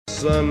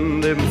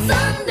Sunday.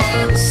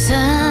 Sunday.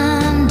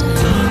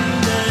 Sunday.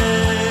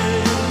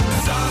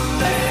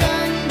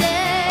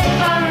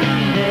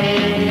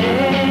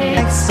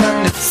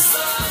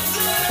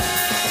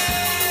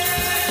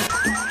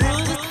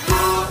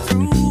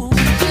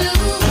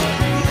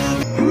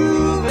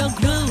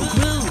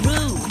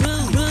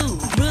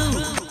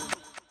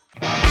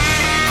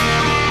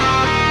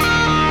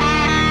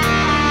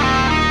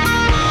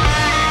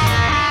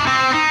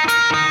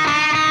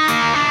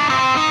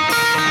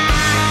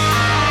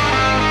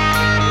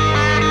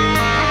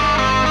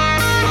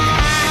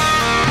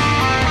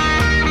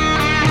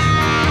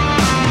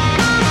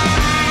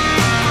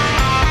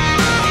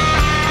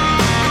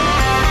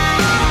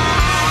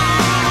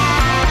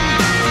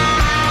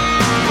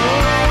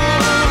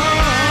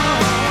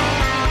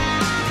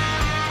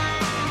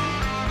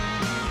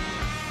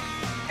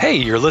 Hey,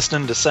 you're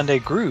listening to Sunday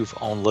Groove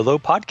on Lilo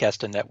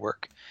Podcasting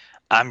Network.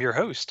 I'm your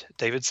host,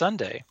 David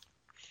Sunday.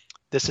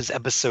 This is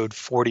episode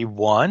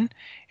 41,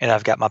 and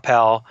I've got my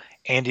pal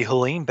Andy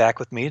Helene back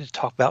with me to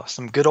talk about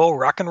some good old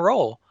rock and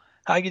roll.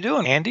 How you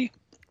doing, Andy?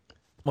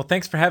 Well,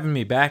 thanks for having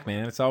me back,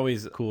 man. It's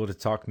always cool to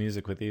talk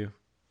music with you.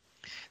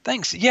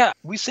 Thanks. Yeah,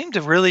 we seem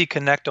to really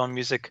connect on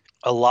music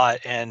a lot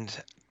and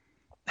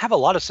have a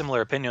lot of similar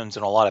opinions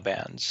in a lot of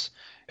bands,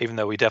 even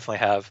though we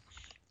definitely have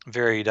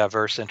very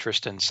diverse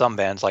interest in some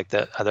bands like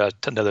that. I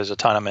know there's a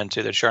ton I'm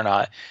into that you're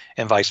not,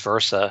 and vice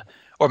versa.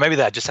 Or maybe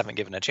that I just haven't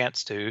given a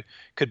chance to.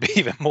 Could be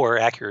even more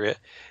accurate.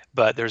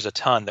 But there's a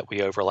ton that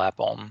we overlap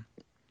on,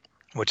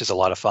 which is a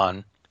lot of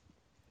fun.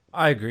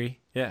 I agree.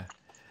 Yeah.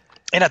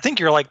 And I think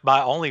you're like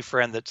my only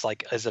friend that's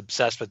like as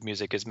obsessed with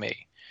music as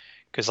me.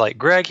 Because like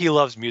Greg, he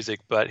loves music,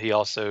 but he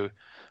also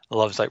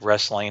loves like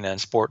wrestling and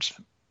sports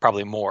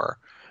probably more.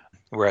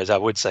 Whereas I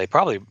would say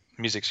probably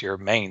music's your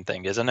main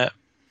thing, isn't it?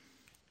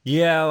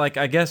 Yeah, like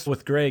I guess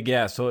with Greg,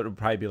 yeah, so it would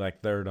probably be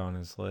like third on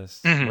his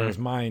list. Mm-hmm. Whereas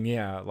mine,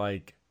 yeah,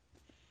 like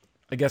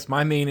I guess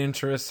my main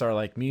interests are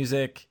like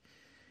music,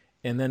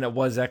 and then it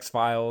was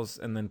X-Files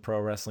and then pro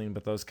wrestling,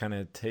 but those kind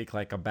of take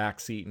like a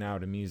backseat now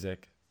to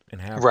music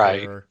and have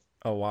for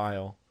a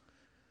while.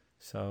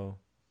 So,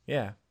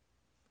 yeah.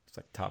 It's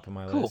like top of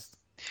my list.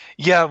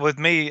 Yeah, with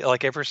me,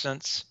 like ever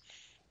since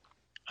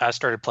I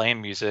started playing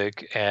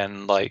music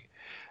and like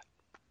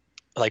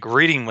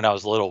reading when I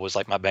was little was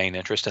like my main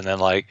interest, and then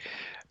like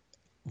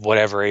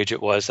whatever age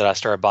it was that I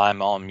started buying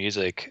my own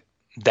music,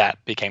 that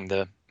became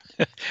the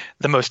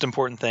the most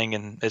important thing,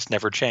 and it's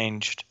never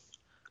changed.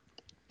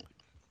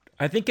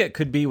 I think it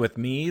could be with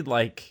me,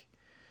 like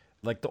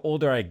the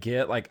older I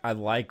get, like I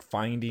like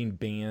finding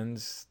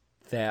bands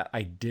that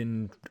I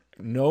didn't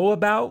know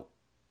about,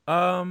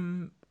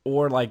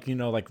 or like, you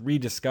know, like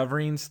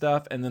rediscovering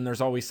stuff, and then there's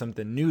always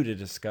something new to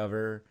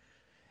discover.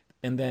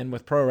 And then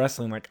with pro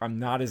wrestling, like I'm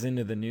not as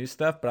into the new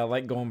stuff, but I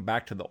like going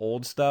back to the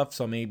old stuff.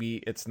 So maybe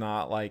it's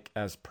not like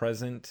as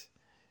present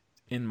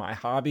in my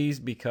hobbies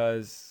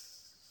because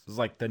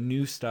like the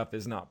new stuff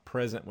is not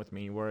present with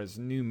me. Whereas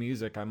new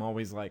music, I'm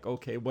always like,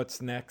 okay,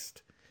 what's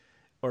next?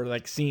 Or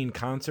like seeing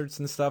concerts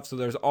and stuff. So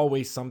there's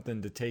always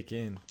something to take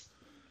in.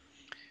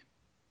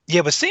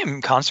 Yeah, but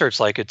seeing concerts,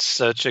 like it's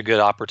such a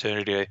good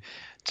opportunity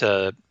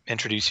to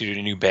introduce you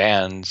to new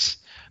bands.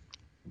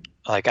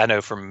 Like I know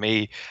for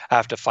me, I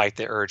have to fight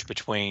the urge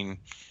between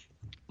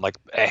like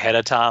ahead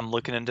of time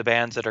looking into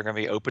bands that are going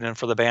to be opening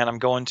for the band I'm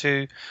going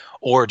to,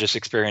 or just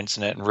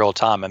experiencing it in real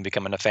time and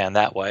becoming a fan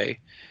that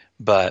way.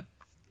 But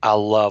I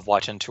love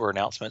watching tour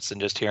announcements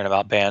and just hearing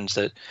about bands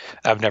that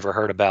I've never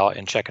heard about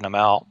and checking them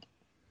out.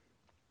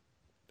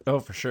 Oh,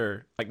 for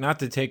sure. Like not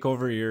to take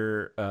over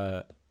your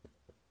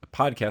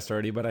podcast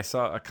already, but I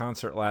saw a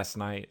concert last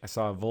night. I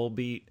saw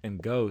Volbeat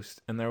and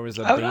Ghost, and there was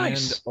a band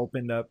nice.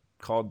 Opened up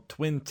called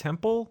Twin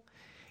Temple.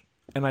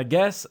 And I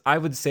guess I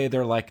would say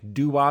they're like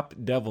doo-wop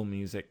devil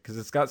music because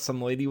it's got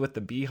some lady with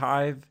the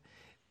beehive,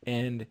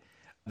 and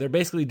they're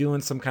basically doing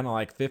some kind of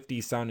like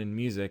 50s sounding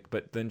music,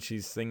 but then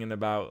she's singing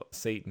about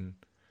Satan.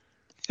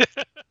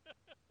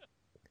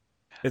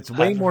 It's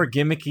way more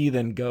gimmicky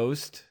than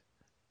Ghost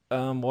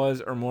was,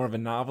 or more of a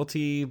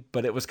novelty,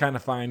 but it was kind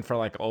of fine for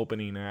like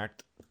opening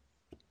act.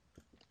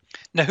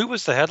 Now, who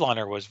was the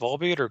headliner? Was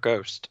Volbeat or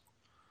Ghost?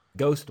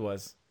 Ghost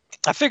was.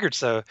 I figured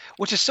so,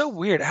 which is so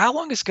weird. How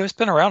long has Ghost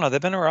been around? Have they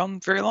been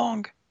around very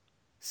long?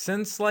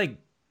 Since like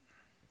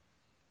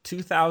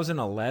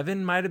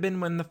 2011 might have been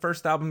when the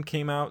first album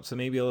came out, so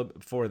maybe a little bit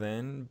before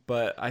then.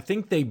 But I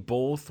think they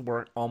both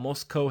were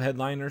almost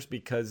co-headliners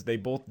because they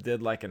both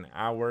did like an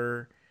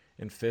hour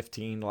and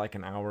 15, like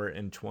an hour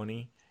and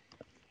 20.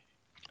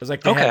 It was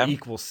like they had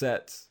equal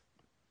set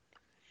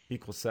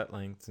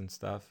lengths and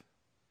stuff.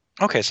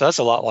 Okay, so that's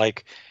a lot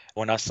like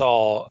when I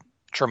saw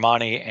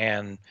Tremonti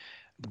and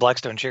the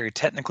Blackstone Cherry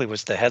technically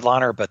was the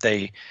headliner, but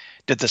they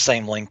did the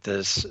same length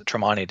as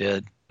Tremonti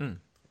did.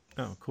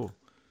 Oh, cool.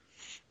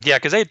 Yeah,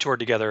 because they had toured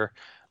together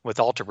with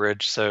Alter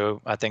Bridge, so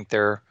I think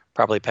they're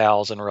probably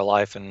pals in real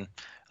life. And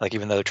like,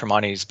 even though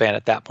Tremonti's band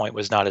at that point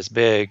was not as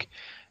big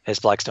as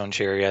Blackstone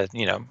Cherry,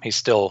 you know, he's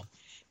still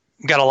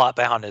got a lot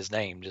behind his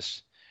name.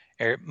 Just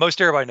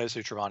most everybody knows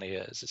who Tremonti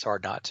is. It's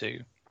hard not to.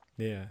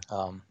 Yeah.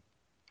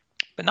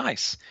 But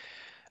nice.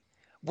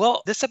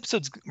 Well, this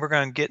episode's we're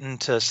going to get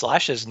into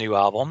Slash's new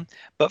album,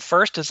 but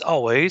first, as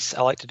always,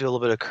 I like to do a little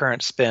bit of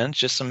current spins,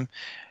 just some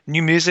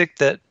new music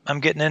that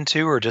I'm getting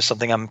into, or just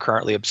something I'm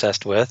currently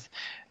obsessed with.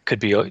 Could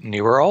be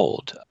new or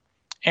old.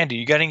 Andy,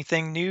 you got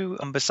anything new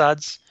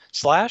besides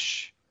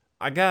Slash?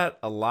 I got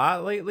a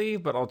lot lately,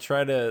 but I'll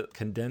try to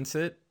condense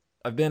it.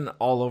 I've been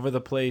all over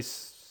the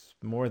place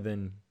more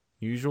than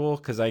usual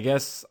because I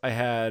guess I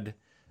had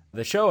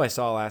the show I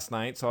saw last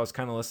night, so I was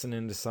kind of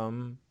listening to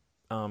some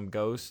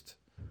Ghost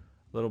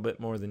a little bit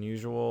more than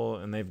usual,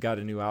 and they've got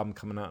a new album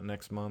coming out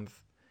next month.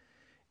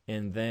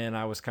 And then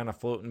I was kind of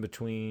floating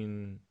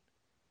between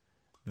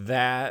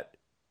that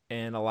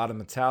and a lot of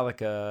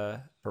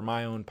Metallica for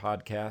my own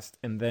podcast.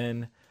 And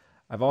then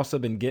I've also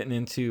been getting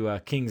into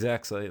King's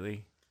X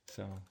lately.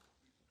 So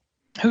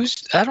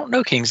I don't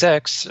know King's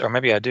X, or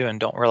maybe I do and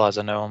don't realize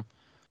I know him.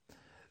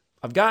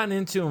 I've gotten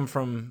into him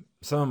from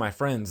some of my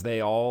friends.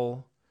 They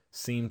all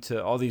seem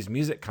to, all these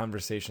music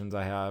conversations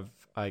I have,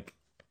 like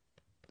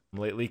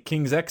lately,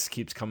 King's X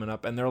keeps coming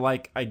up, and they're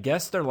like, I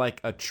guess they're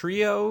like a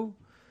trio,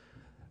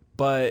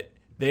 but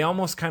they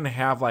almost kind of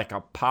have like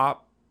a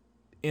pop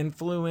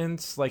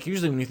influence. Like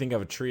usually when you think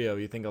of a trio,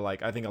 you think of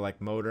like, I think of like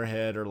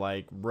Motorhead or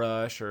like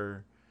Rush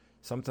or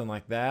something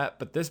like that.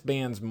 But this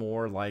band's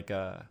more like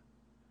they're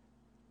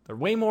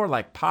way more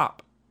like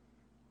pop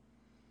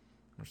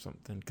or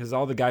something, because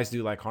all the guys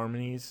do like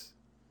harmonies.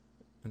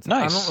 And so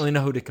Nice. I don't really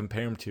know who to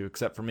compare them to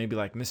except for maybe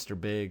like Mr.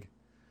 Big.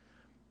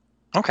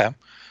 Okay.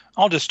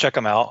 I'll just check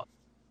them out.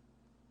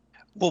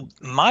 Well,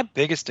 my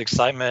biggest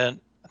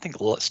excitement, I think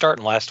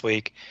starting last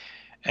week,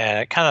 and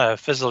it kind of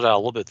fizzled out a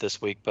little bit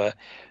this week, but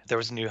there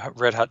was a new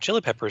Red Hot Chili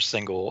Peppers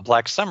single,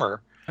 Black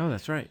Summer. Oh,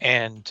 that's right.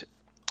 And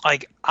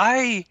like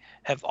I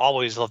have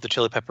always loved the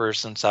Chili Peppers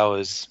since I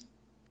was,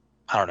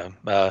 I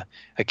don't know,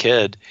 a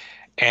kid.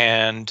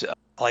 And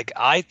like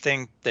I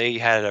think they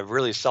had a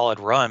really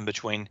solid run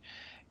between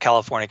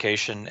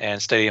Californication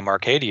and Stadium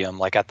Arcadium.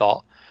 Like I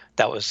thought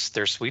that was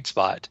their sweet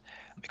spot,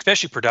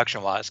 especially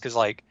production wise, because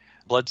like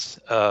Blood's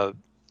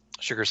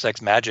Sugar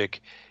Sex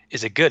Magic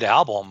is a good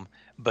album,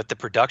 but the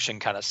production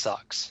kind of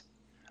sucks.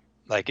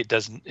 Like it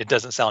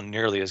doesn't sound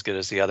nearly as good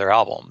as the other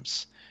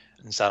albums.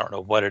 And so I don't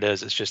know what it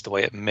is. It's just the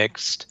way it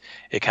mixed.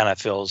 It kind of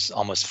feels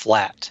almost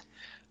flat.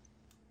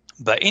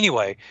 But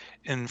anyway,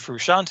 in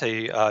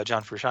Frusciante,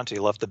 John Frusciante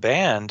left the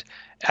band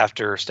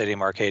after Stadium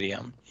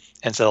Arcadium.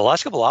 And so the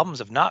last couple albums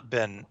have not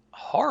been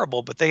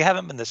horrible, but they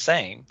haven't been the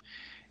same.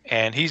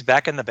 And he's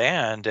back in the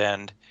band,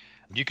 and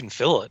you can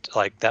feel it.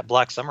 Like that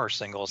Black Summer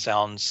single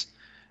sounds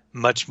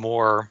much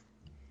more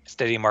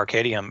Stadium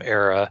Arcadium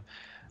era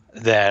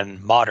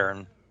than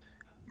modern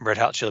Red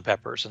Hot Chili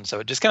Peppers. And so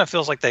it just kind of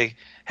feels like they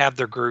have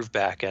their groove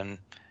back. And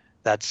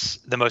that's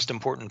the most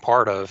important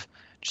part of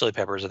Chili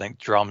Peppers. I think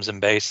drums and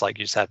bass, like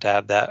you just have to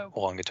have that,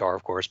 well, and guitar,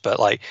 of course, but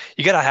like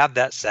you got to have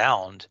that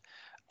sound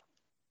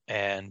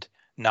and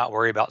not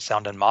worry about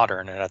sounding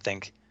modern. And I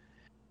think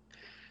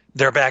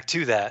they're back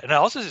to that. And I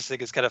also just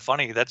think it's kind of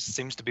funny. That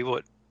seems to be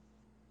what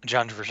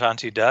John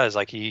Frusciante does.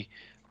 Like he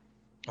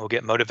will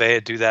get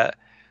motivated, do that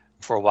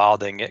for a while,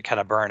 then get kind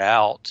of burnt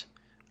out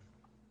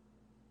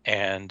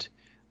and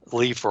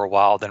leave for a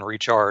while, then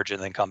recharge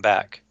and then come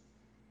back.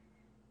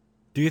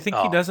 Do you think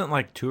he doesn't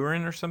like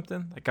touring or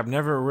something? Like I've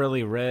never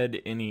really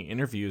read any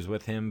interviews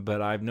with him,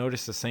 but I've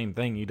noticed the same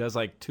thing. He does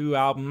like 2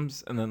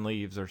 albums and then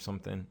leaves or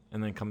something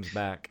and then comes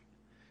back.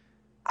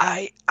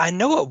 I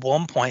know at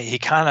one point he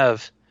kind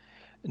of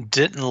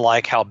didn't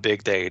like how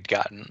big they had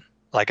gotten.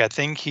 Like I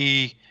think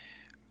he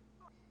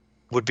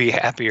would be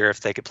happier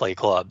if they could play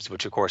clubs,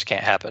 which of course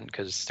can't happen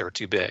because they're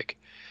too big.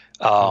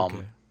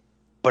 Okay.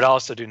 But I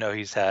also do know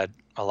he's had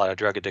a lot of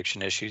drug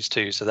addiction issues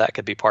too, so that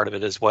could be part of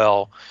it as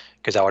well,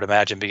 because I would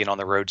imagine being on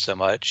the road so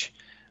much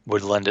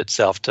would lend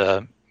itself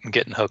to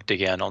getting hooked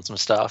again on some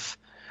stuff.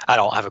 I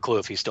don't have a clue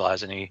if he still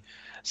has any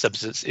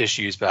substance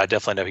issues, but I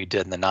definitely know he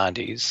did in the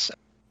 90s.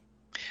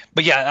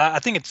 But yeah, I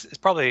think it's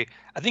probably,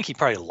 I think he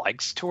probably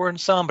likes touring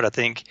some, but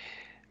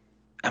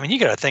I mean, you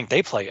got to think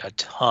they play a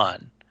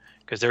ton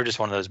because they're just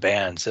one of those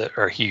bands that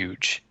are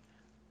huge.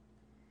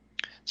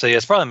 So yeah,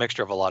 it's probably a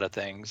mixture of a lot of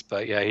things,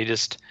 but yeah, he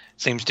just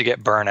seems to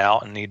get burnt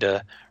out and need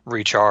to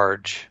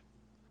recharge.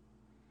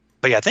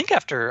 But yeah, I think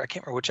after, I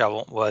can't remember which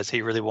album it was,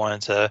 he really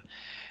wanted to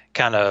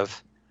kind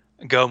of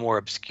go more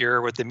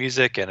obscure with the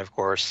music. And of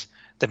course,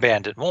 the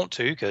band didn't want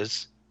to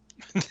because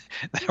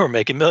they were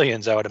making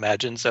millions, I would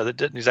imagine. So they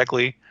didn't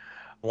exactly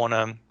want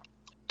to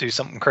do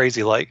something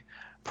crazy like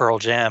Pearl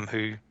Jam,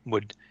 who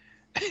would,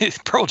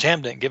 Pearl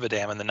Jam didn't give a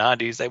damn in the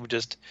 90s. They would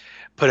just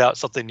put out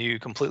something new,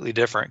 completely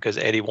different because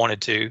Eddie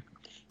wanted to.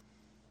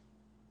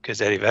 Because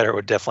Eddie Vedder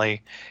would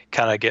definitely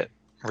kind of get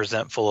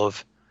resentful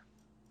of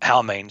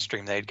how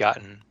mainstream they'd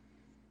gotten.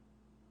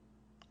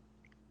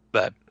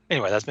 But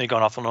anyway, that's me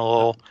going off on a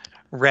little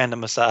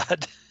random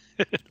aside.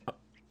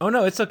 Oh,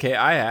 no, it's okay.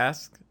 I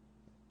asked.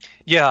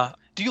 Yeah.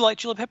 Do you like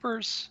Chili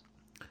Peppers?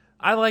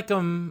 I like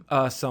them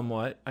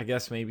somewhat. I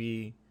guess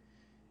maybe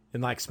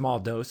in like small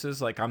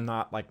doses. Like I'm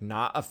not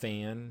a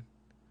fan.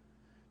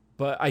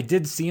 But I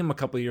did see him a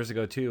couple years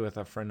ago too with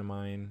a friend of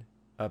mine.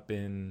 up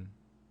in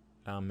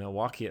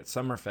Milwaukee at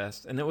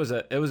Summerfest, and it was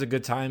a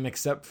good time,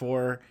 except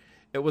for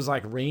it was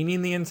like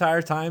raining the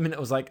entire time, and it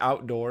was like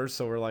outdoors,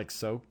 so we're like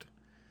soaked.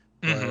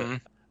 Mm-hmm.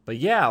 But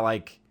yeah,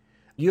 like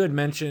you had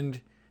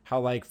mentioned how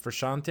like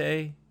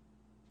Frusciante,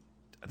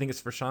 I think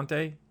it's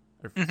Frusciante,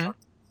 Mm-hmm.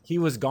 he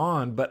was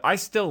gone, but I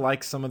still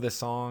like some of the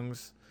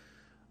songs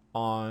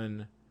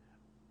on.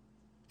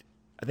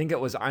 I think it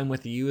was "I'm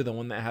With You," the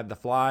one that had the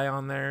fly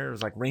on there. It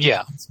was like "Rain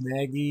Yeah. Dance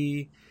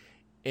Maggie."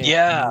 And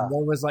Yeah.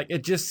 there was like,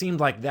 it just seemed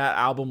like that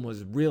album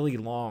was really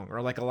long,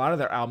 or like a lot of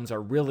their albums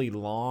are really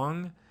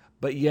long,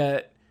 but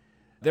yet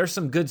there's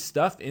some good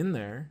stuff in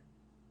there.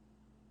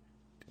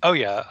 Oh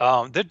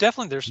yeah.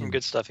 There's some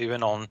good stuff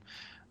even on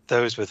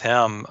those with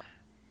him.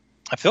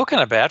 I feel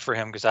kind of bad for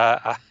him because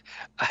I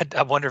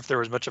wonder if there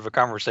was much of a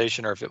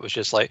conversation or if it was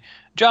just like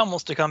John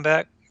wants to come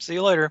back. See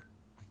you later.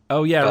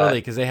 Oh yeah, But- really,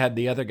 because they had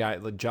the other guy,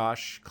 like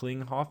Josh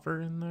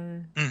Klinghoffer, in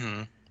there.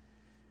 Mm-hmm.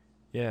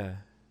 Yeah.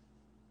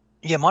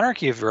 Yeah,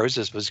 Monarchy of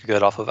Roses was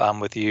good off of "I'm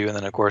With You," and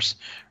then of course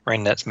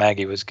Rain Dance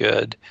Maggie was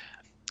good.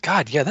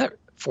 God, yeah, that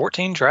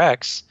 14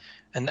 tracks,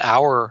 an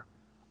hour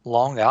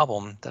long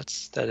album. That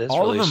is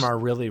All really of them are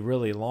really,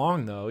 really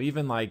long, though.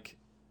 Even like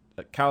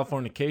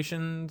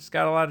Californication's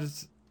got a lot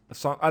of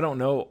song. I don't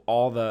know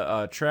all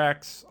the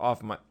tracks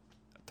off my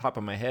top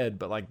of my head,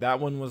 but like that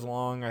one was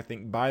long. I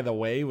think "By the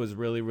Way" was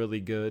really, really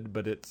good,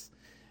 but it's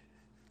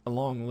a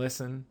long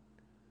listen.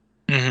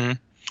 Mm-hmm.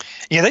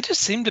 Yeah, they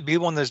just seem to be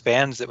one of those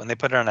bands that when they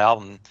put out an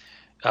album,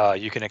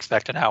 you can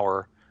expect an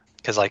hour.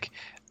 Because, like,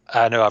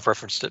 I know I've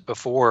referenced it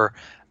before.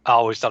 I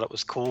always thought it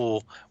was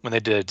cool when they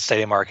did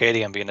Stadium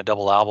Arcadium being a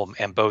double album,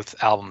 and both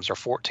albums are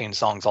 14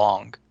 songs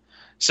long.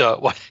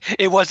 So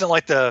it wasn't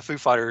like the Foo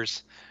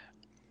Fighters.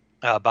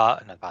 By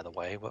the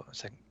way, what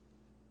was it?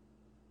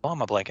 Why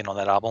am I blanking on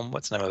that album?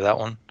 What's the name of that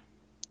one?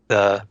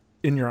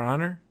 In Your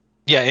Honor?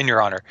 Yeah, In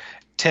Your Honor.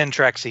 10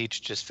 tracks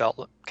each just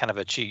felt kind of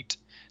a cheat.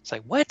 It's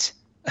like, what?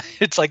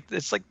 It's like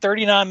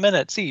 39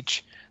 minutes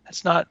each.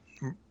 That's not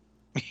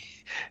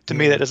to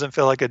me. That doesn't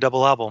feel like a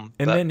double album.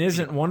 And but, then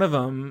isn't one of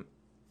them,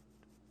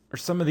 or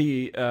some of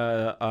the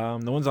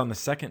ones on the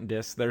second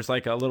disc, there's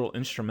like a little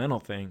instrumental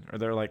thing, or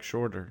they're like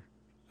shorter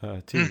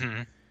too.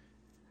 Mm-hmm.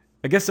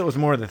 I guess it was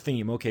more the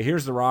theme. Okay,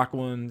 here's the rock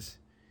ones,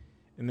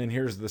 and then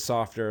here's the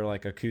softer,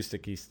 like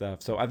acoustic-y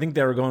stuff. So I think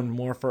they were going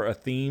more for a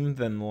theme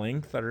than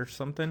length or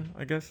something,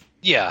 I guess.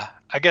 Yeah,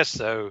 I guess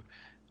so.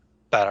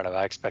 But I don't know.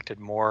 I expected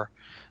more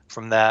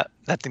from that.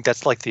 I think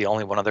that's like the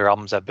only one of their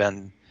albums I've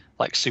been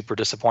like super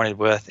disappointed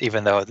with,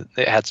 even though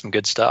it had some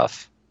good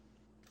stuff.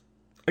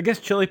 I guess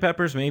Chili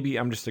Peppers, maybe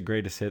I'm just a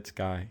greatest hits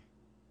guy.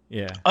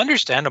 Yeah.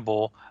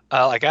 Understandable.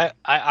 Like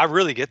I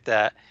really get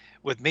that.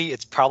 With me,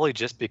 it's probably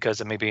just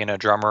because of me being a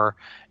drummer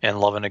and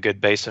loving a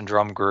good bass and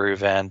drum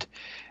groove, and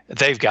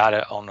they've got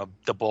it on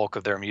the bulk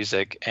of their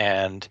music.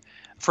 And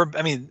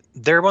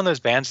they're one of those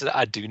bands that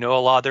I do know a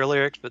lot of their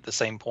lyrics, but at the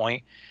same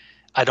point,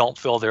 I don't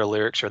feel their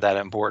lyrics are that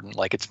important.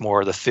 Like, it's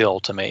more the feel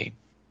to me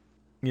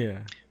Yeah.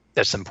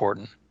 that's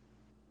important.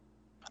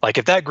 Like,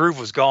 if that groove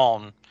was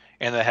gone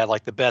and they had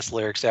like the best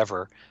lyrics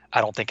ever,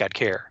 I don't think I'd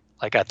care.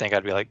 Like, I think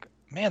I'd be like,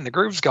 man, the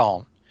groove's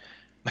gone.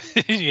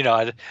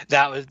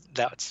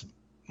 That's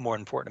more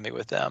important to me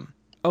with them.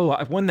 Oh,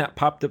 one that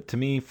popped up to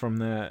me from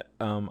that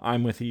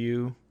 "I'm With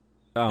You"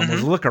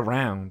 was "Look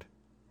Around."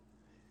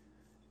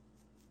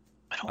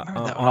 I don't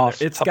remember that one off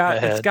the It's top of my got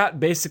head. it's got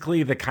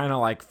basically the kind of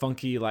like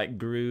funky like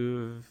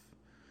groove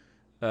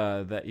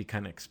that you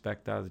kind of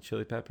expect out of the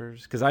Chili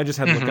Peppers. Because I just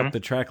had to look up the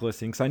track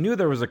listing because I knew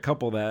there was a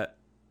couple that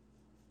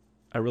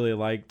I really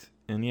liked,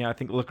 and yeah, I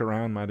think "Look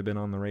Around" might have been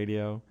on the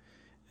radio,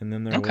 and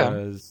then there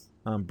was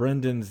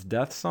Brendan's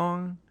 "Death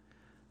Song."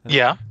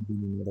 Yeah.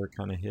 Another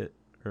kind of hit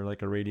or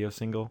like a radio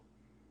single.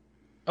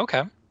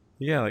 Okay.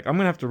 Yeah, like I'm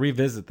gonna have to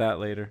revisit that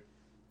later.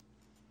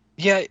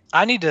 Yeah,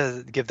 I need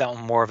to give that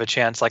one more of a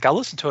chance. Like, I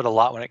listened to it a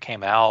lot when it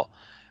came out,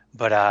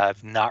 but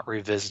I've not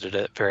revisited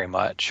it very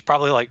much.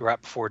 Probably like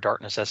right before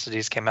Dark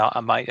Necessities came out,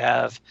 I might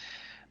have,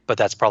 but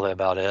that's probably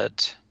about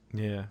it.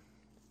 Yeah.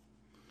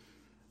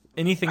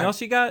 Anything else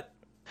you got?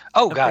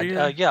 Oh, Up God.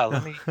 here? Yeah,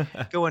 let me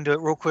go into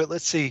it real quick.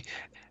 Let's see.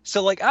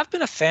 So, like, I've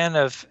been a fan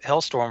of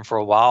Hellstorm for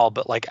a while,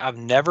 but, like, I've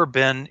never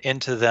been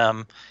into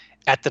them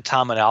at the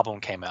time an album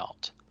came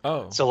out.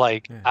 Oh. So,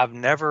 like, yeah. I've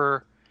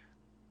never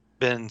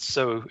been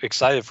so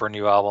excited for a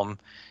new album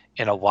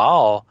in a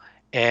while.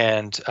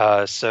 And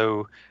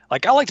so,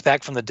 like, I liked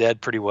Back from the Dead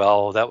pretty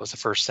well. That was the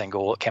first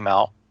single. It came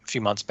out a few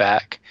months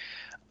back.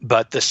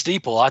 But The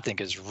Steeple, I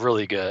think, is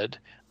really good.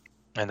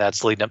 And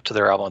that's leading up to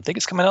their album. I think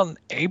it's coming out in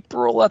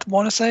April, I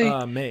want to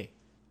say. May.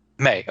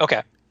 May,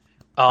 okay.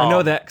 I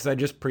know that because I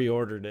just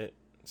pre-ordered it.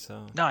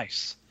 So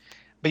Nice.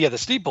 But yeah, The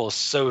Steeple is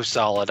so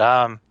solid.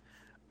 I'm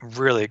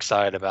really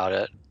excited about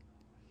it.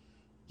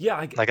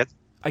 yeah, Like,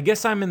 I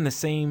guess I'm in the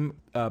same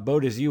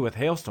boat as you with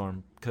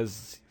Hailstorm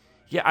because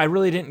yeah, I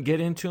really didn't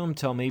get into them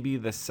till maybe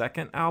the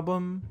second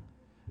album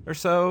or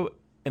so,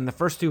 and the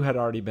first two had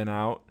already been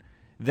out.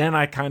 Then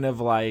I kind of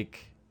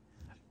like,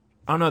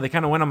 I don't know, they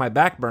kind of went on my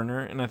back burner,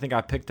 and I think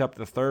I picked up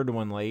the third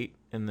one late,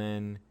 and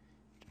then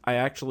I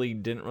actually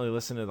didn't really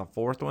listen to the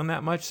fourth one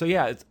that much. So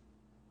yeah,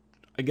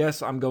 I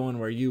guess I'm going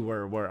where you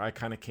were, where I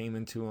kind of came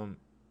into them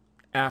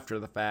after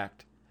the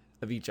fact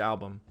of each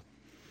album.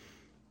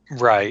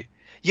 Right.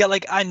 Yeah,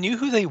 like I knew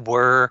who they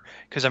were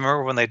because I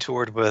remember when they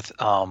toured with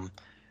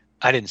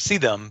I didn't see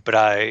them, but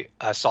I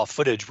saw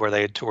footage where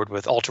they had toured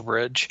with Alter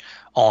Bridge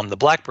on the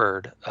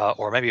Blackbird,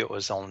 or maybe it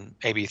was on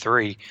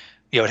AB3.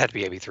 It had to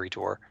be AB3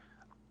 tour.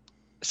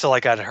 So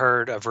like I'd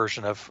heard a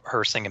version of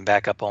her singing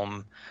back up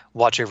on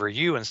Watch Over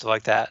You and stuff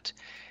like that.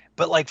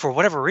 But like for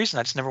whatever reason,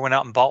 I just never went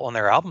out and bought one of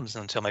their albums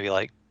until maybe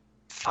like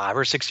 5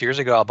 or 6 years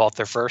ago. I bought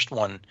their first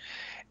one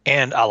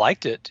and I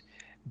liked it.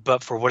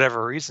 But for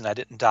whatever reason, I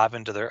didn't dive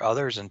into their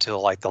others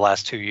until like the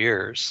last 2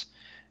 years.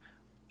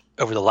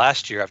 Over the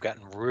last year, I've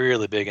gotten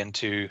really big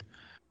into,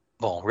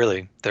 well,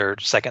 really their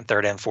second,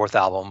 third, and fourth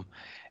album.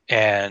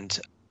 And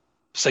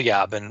so,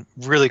 yeah, I've been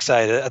really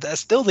excited. I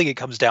still think it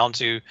comes down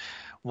to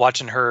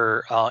watching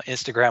her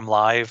Instagram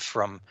live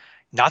from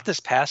not this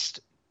past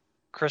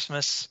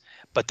Christmas,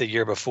 but the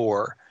year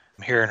before.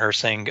 I'm hearing her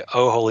sing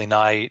 "Oh Holy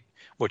Night,"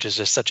 which is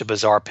just such a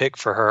bizarre pick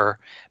for her,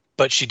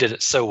 but she did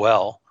it so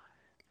well.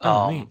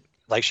 Neat.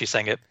 Like she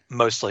sang it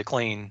mostly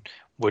clean,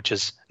 which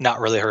is not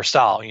really her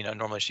style.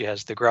 Normally she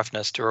has the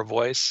gruffness to her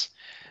voice,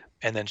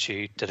 and then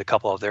she did a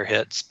couple of their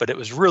hits, but it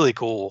was really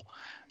cool.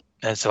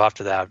 And so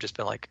after that, I've just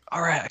been like,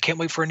 all right, I can't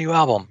wait for a new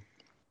album.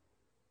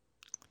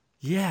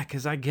 Yeah,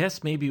 because I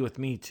guess maybe with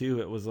me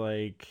too, it was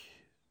like,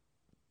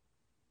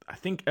 I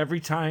think every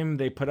time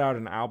they put out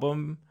an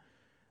album,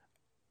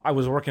 I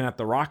was working at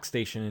the rock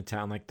station in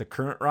town, like the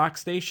current rock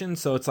station.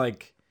 So it's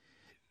like,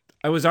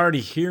 I was already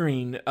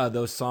hearing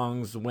those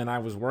songs when I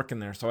was working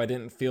there, so I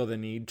didn't feel the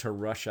need to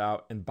rush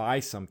out and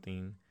buy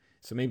something.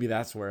 So maybe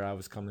that's where I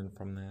was coming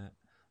from that.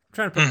 I'm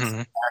trying to put myself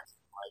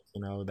back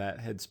in, like, that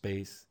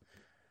headspace.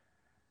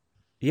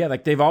 Yeah,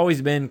 like they've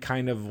always been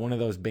kind of one of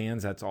those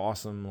bands that's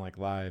awesome, like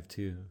live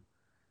too.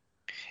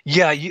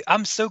 Yeah,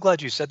 I'm so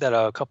glad you said that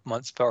a couple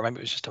months ago, or maybe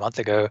it was just a month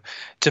ago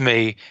to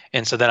me.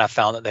 And so then I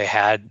found that they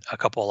had a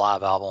couple of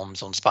live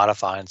albums on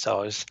Spotify, and so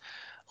I was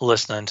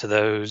listening to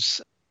those.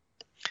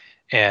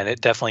 And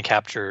it definitely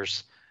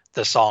captures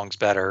the songs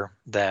better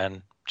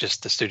than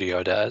just the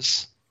studio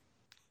does.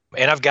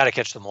 And I've got to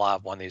catch them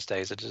live one of these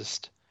days. I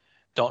just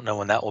don't know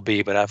when that will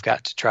be, but I've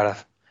got to try to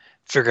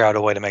figure out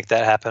a way to make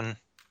that happen.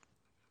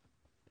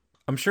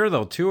 I'm sure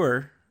they'll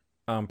tour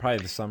probably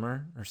the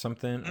summer or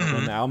something. Or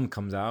when the album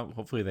comes out,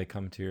 hopefully they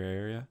come to your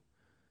area.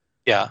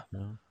 Yeah.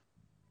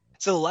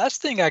 So the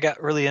last thing I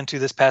got really into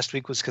this past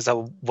week was because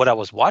what I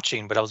was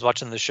watching, but I was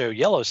watching the show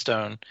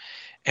Yellowstone,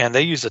 and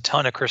they use a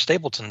ton of Chris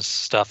Stapleton's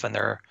stuff in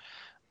there.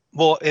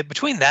 Well,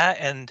 between that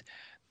and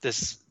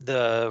this,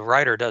 the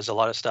writer does a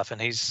lot of stuff,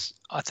 and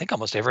I think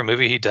almost every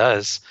movie he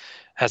does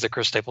has a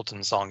Chris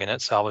Stapleton song in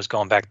it. So I was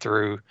going back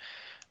through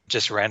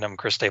just random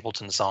Chris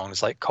Stapleton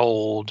songs like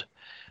Cold,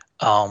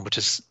 which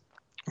is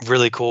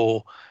really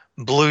cool,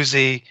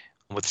 bluesy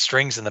with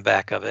strings in the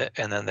back of it.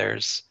 And then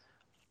there's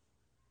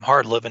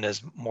Hard Living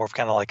is more of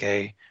kind of like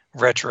a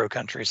retro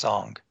country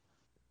song.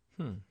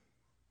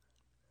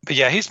 But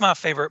yeah, he's my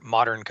favorite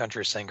modern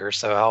country singer.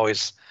 So I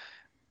always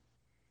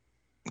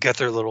get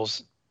their little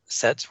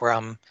sets where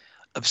I'm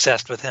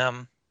obsessed with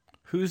him.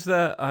 Who's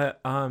the,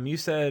 you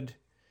said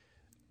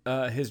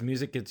his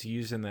music gets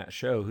used in that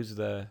show. Who's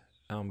the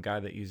guy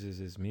that uses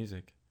his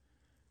music?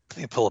 Let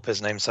me pull up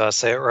his name so I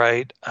say it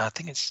right. I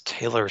think it's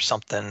Taylor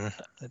something.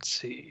 Let's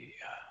see.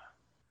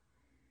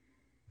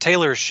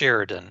 Taylor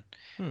Sheridan.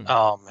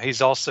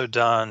 He's also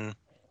done,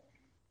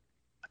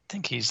 I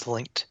think he's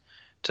linked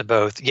to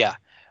both. Yeah.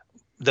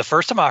 The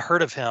first time I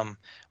heard of him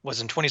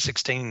was in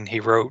 2016. He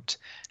wrote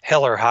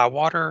Hell or High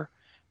Water,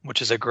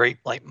 which is a great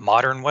like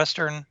modern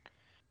Western.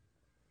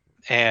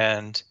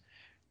 And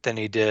then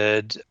he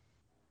did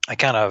a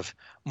kind of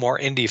more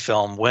indie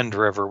film, Wind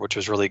River, which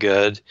was really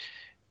good.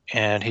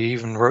 And he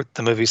even wrote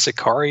the movie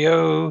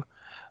Sicario.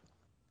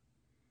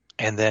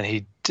 And then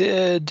he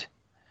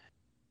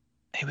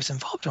was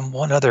involved in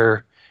one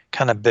other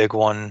kind of big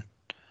one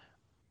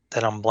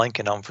that I'm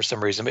blanking on for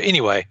some reason. But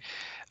anyway,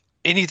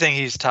 anything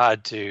he's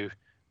tied to,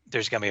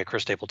 there's going to be a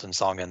Chris Stapleton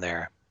song in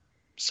there.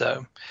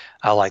 So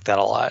I like that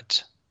a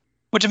lot.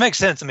 Which it makes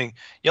sense. I mean,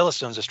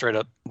 Yellowstone's a straight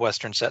up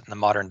Western set in the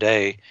modern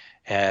day,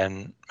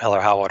 and Hell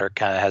or High Water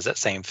kind of has that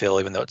same feel,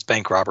 even though it's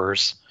bank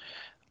robbers.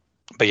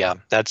 But yeah,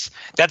 that's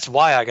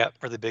why I got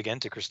really big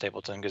into Chris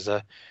Stapleton, because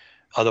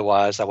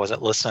otherwise I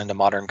wasn't listening to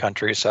modern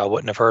country, so I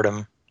wouldn't have heard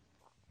him.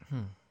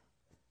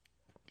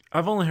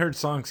 I've only heard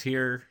songs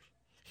here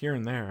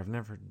and there. I've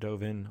never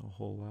dove in a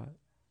whole lot.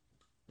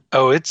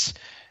 Oh,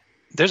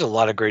 there's a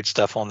lot of great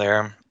stuff on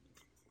there.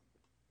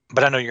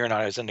 But I know you're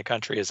not as into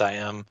country as I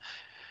am,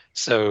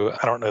 so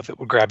I don't know if it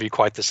would grab you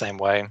quite the same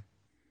way.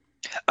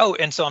 Oh,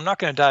 and so I'm not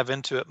going to dive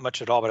into it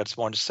much at all, but I just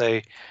wanted to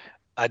say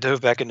I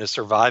dove back into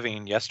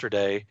Surviving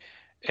yesterday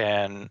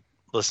and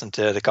listened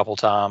to it a couple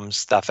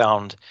times. I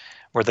found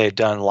where they'd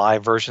done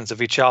live versions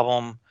of each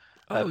album.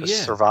 It was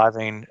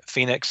Surviving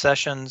Phoenix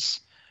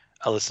Sessions.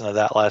 I listened to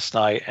that last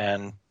night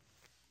and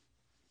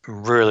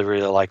really,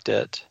 really liked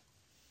it.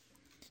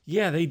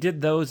 Yeah, they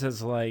did those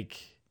as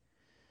like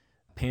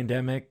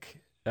pandemic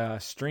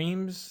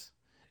streams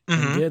and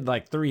Hmm. did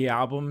like 3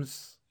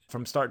 albums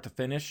from start to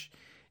finish.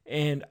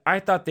 And I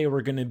thought they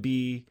were going to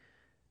be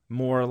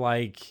more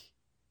like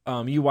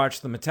you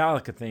watched the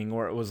Metallica thing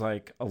where it was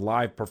like a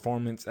live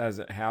performance as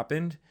it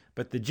happened.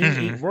 But the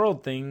Jimmy Hmm. Eat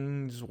World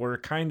things were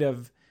kind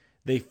of,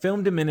 they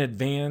filmed them in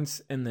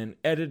advance and then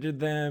edited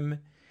them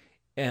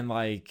and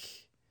like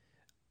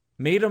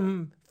made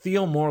them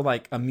feel more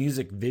like a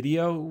music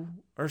video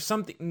or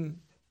something.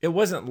 It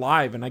wasn't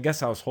live, and I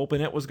guess I was hoping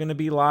it was going to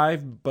be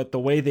live, but the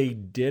way they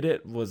did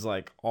it was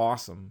like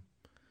awesome.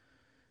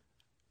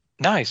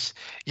 Nice.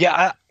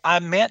 Yeah, I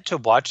meant to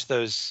watch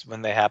those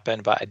when they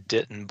happened, but I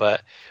didn't.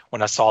 But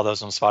when I saw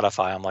those on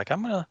Spotify, I'm like,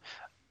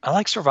 I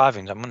like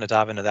Surviving. I'm gonna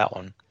dive into that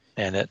one,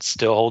 and it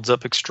still holds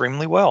up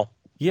extremely well.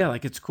 Yeah,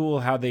 like it's cool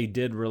how they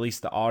did release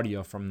the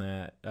audio from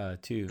that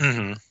too.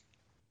 Hmm.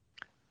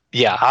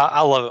 Yeah,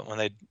 I love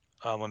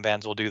it when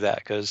bands will do that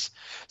because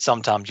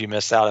sometimes you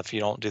miss out if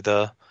you don't do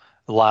the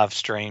live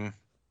stream.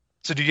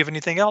 So, do you have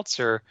anything else,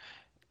 or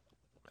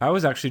I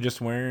was actually just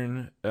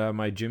wearing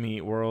my Jimmy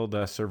Eat World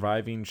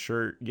surviving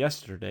shirt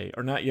yesterday,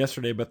 or not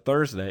yesterday, but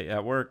Thursday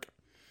at work.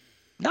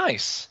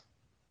 nice?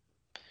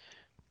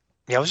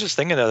 Yeah, I was just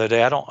thinking the other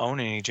day, I don't own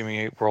any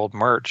Jimmy Eat World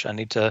merch. I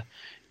need to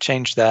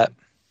change that.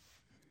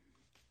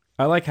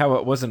 I like how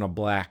it wasn't a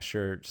black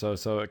shirt, so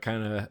it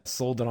kind of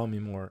sold it on me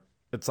more.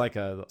 It's like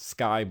a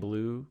sky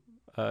blue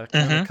kind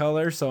of Hmm.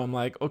 color, so I'm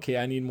like, okay,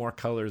 I need more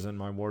colors in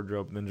my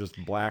wardrobe than just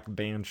black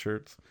band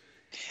shirts.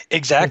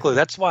 Exactly.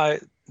 That's why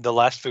the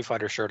last Foo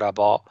Fighter shirt I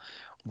bought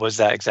was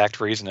that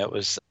exact reason. It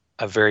was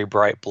a very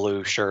bright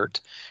blue shirt.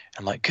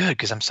 I'm like, good,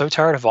 because I'm so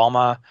tired of all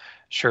my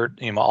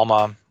all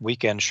my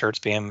weekend shirts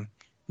being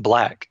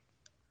black.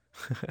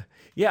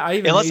 Yeah, I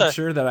even Unless made I,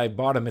 sure that I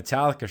bought a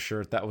Metallica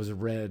shirt that was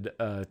red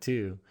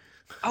too.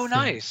 oh,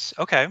 nice.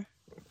 Okay.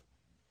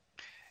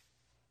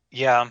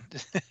 Yeah.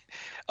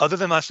 Other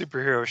than my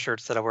superhero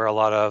shirts that I wear a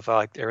lot of, I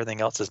like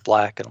everything else is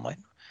black. And I'm like,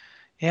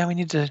 yeah, we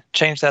need to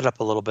change that up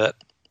a little bit.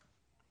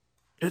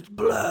 It's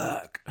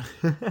black.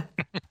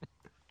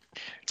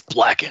 It's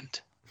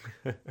blackened.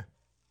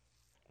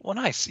 Well,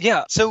 nice.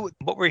 Yeah. So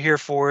what we're here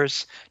for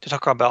is to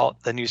talk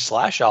about the new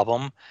Slash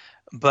album.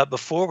 But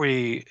before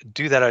we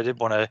do that, I did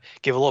want to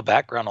give a little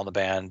background on the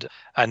band.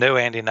 I know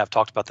Andy and I've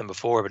talked about them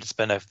before, but it's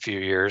been a few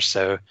years,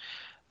 so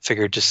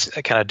figured just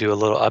kind of do a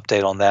little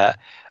update on that.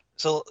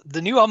 So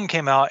the new album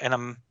came out,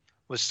 and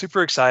was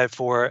super excited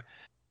for it.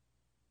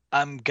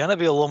 I'm gonna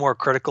be a little more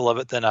critical of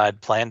it than I'd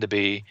planned to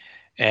be,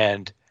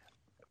 and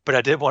but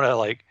I did want to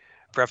like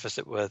preface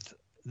it with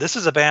this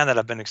is a band that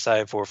I've been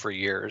excited for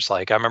years.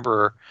 Like I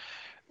remember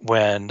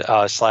when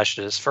Slash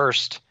did his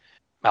first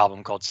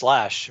album called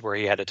Slash, where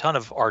he had a ton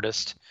of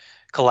artists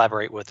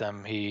collaborate with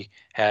him. He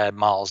had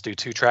Miles do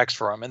 2 tracks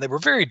for him, and they were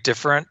very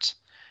different.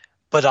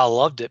 But I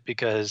loved it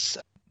because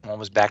one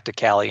was Back to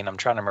Cali, and I'm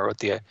trying to remember what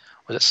the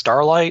was it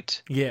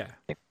Starlight? Yeah.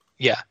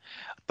 Yeah,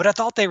 but I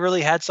thought they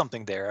really had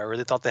something there. I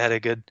really thought they had a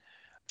good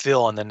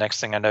feel. And the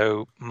next thing I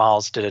know,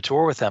 Miles did a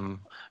tour with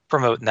him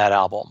promoting that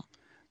album,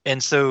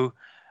 and so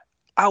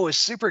I was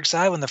super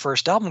excited when the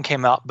first album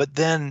came out. But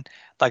then,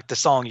 like the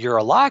song "You're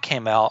a Lie"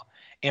 came out,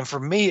 and for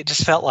me, it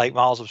just felt like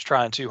Miles was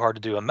trying too hard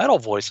to do a metal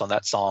voice on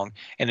that song,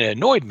 and it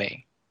annoyed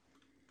me.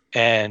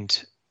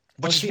 And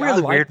Oh, which is see, I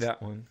really like weird.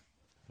 that one.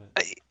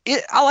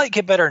 I like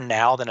it better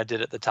now than I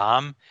did at the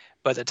time,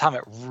 but at the time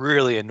it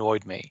really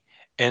annoyed me.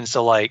 And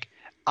so like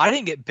I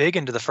didn't get big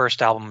into the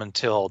first album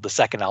until the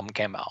second album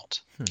came out.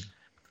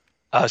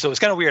 Hmm. So it was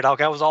kind of weird.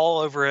 Like I was all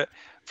over it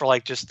for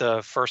like just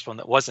the first one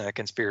that wasn't a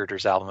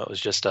Conspirators album. It was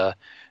just a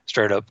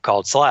straight up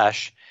called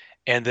Slash.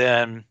 And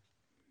then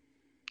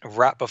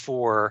right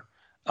before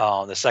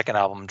the second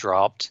album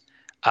dropped,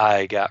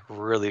 I got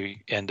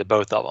really into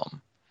both of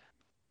them.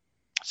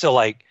 So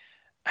like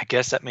I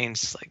guess that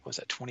means like was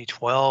that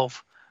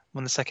 2012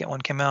 when the second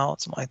one came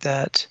out, something like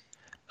that.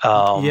 Yeah,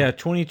 Um,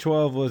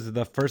 2012 was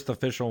the first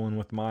official one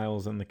with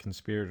Miles and the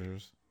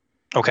Conspirators.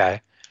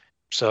 okay.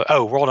 So,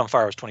 World on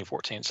Fire was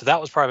 2014. So that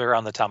was probably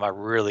around the time I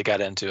really got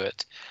into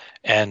it.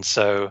 And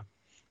so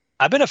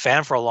I've been a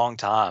fan for a long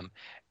time.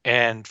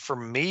 And for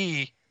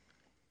me,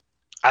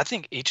 I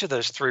think each of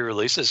those three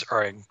releases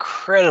are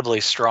incredibly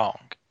strong.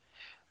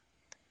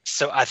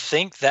 So I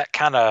think that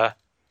kind of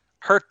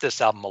hurt this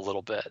album a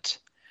little bit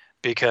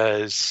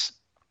because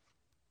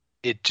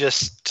it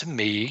just, to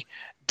me,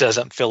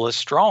 doesn't feel as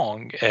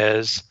strong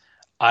as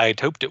I'd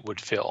hoped it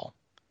would feel.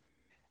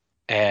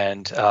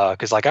 And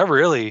because, like,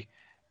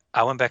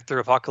 I went back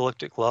through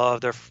Apocalyptic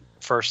Love, their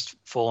first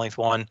full length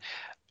one,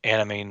 and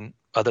I mean,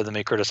 other than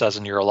me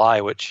criticizing You're a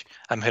Lie, which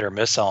I'm hit or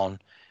miss on,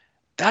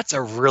 that's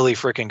a really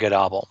freaking good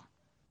album.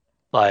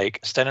 Like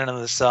Standing in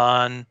the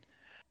Sun,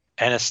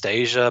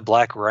 Anastasia,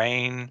 Black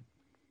Rain,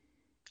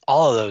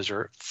 all of those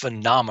are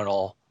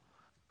phenomenal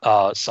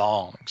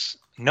songs.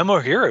 No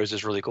More Heroes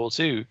is really cool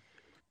too.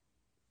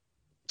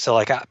 So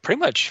like, I pretty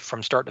much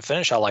from start to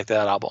finish, I like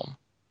that album.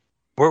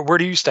 Where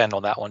do you stand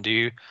on that one? Do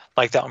you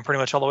like that one pretty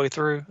much all the way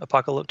through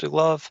Apocalyptic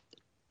Love?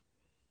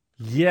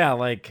 Yeah,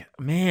 like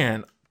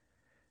man,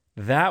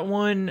 That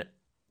one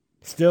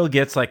still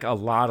gets like a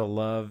lot of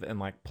love and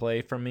like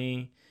play from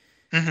me.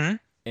 Mm-hmm.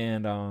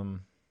 And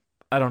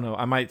I don't know.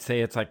 I might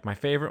say it's like my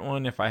favorite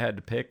one if I had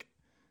to pick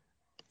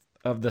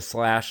of the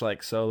Slash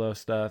like solo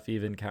stuff,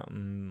 even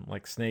counting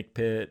like Snake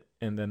Pit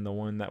and then the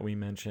one that we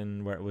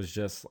mentioned where it was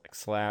just like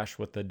Slash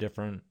with the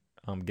different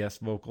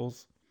guest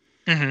vocals.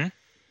 Mm-hmm.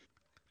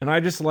 And I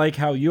just like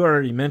how you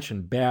already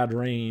mentioned Bad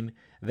Rain.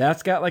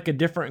 That's got like a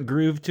different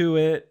groove to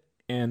it.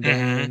 And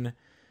then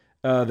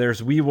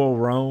there's We Will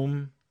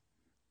Roam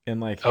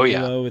and like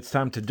Halo. It's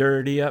time to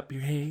dirty up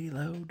your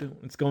Halo.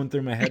 It's going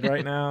through my head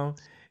right now.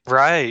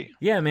 Right.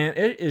 Yeah, man,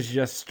 it is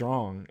just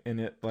strong.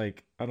 And it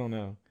like, I don't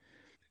know.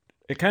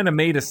 It kind of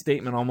made a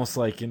statement almost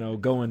like,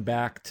 going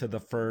back to the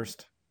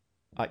first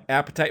like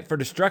Appetite for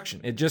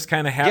Destruction. It just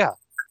kind of had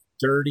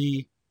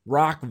dirty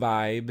rock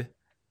vibe.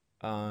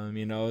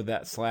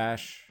 That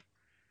Slash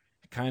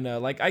kind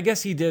of like, I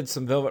guess he did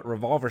some Velvet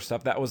Revolver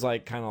stuff that was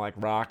like kind of like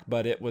rock,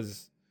 but it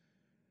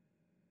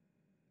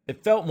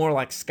felt more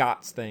like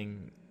Scott's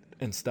thing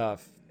and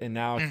stuff. And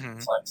now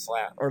it's like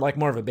Slash, or like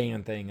more of a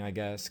band thing, I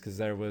guess, because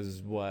there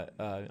was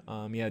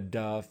you had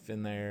Duff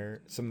in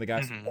there, some of the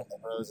guys from Guns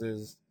N'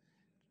 Roses,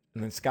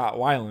 and then Scott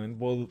Weiland.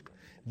 Well,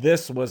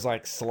 this was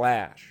like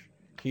Slash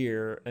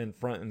here in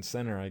front and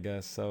center, I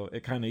guess. So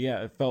it kind of,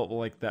 it felt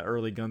like that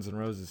early Guns N'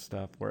 Roses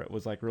stuff where it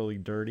was like really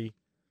dirty.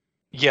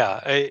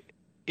 Yeah,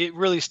 it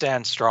really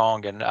stands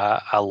strong, and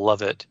I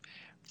love it.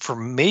 For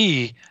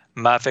me,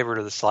 my favorite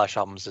of the Slash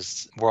albums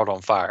is World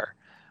on Fire.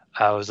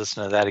 I was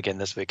listening to that again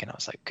this week, and I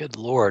was like, good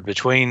Lord,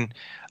 between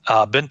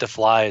Bent to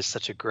Fly is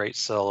such a great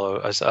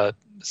solo,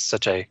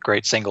 such a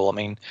great single, I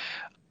mean,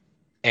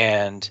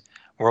 and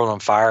World on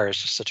Fire is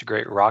just such a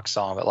great rock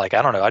song. But like,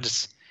 I don't know,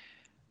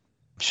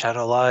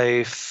 Shadow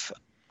Life.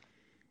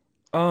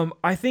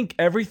 I think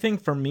everything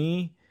for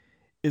me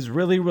is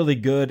really, really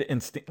good.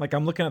 And like,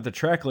 I'm looking at the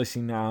track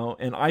listing now,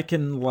 and I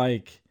can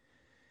like,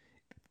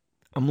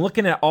 I'm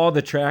looking at all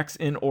the tracks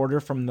in order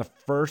from the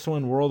first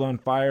one, World on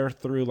Fire,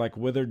 through like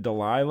Withered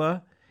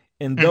Delilah,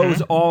 and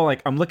those all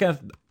like, I'm looking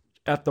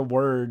at the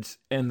words,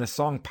 and the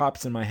song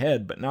pops in my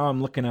head. But now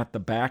I'm looking at the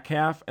back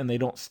half, and they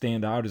don't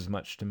stand out as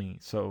much to me.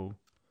 So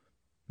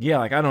yeah,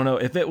 like, I don't know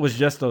if it was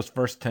just those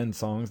first 10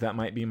 songs, that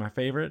might be my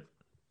favorite.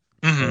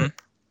 Mm-hmm.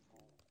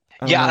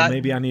 I don't know,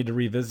 maybe I need to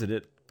revisit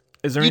it.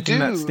 Is there anything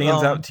that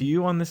stands out to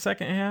you on the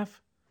second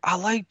half? I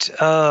liked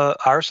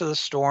Iris of the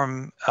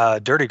Storm.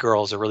 Dirty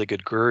Girl is a really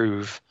good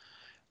groove.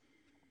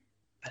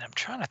 And I'm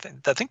trying to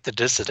think. I think The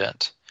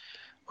Dissident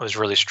was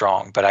really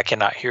strong, but I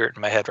cannot hear it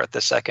in my head right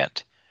this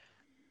second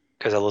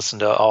because I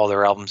listened to all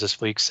their albums this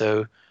week.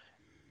 So,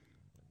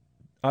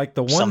 like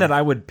the one that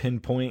I would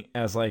pinpoint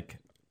as like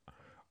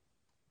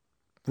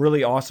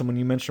really awesome when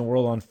you mentioned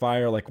World on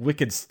Fire, like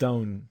Wicked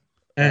Stone.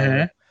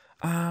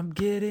 I'm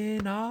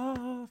getting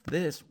off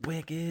this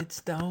wicked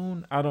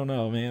stone. I don't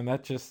know, man.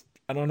 That just,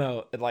 I don't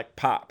know. It like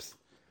pops.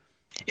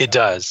 It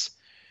does.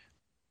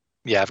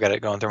 Yeah, I've got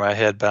it going through my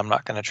head, but I'm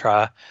not going to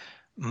try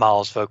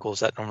Miles' vocals.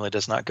 That normally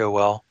does not go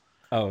well.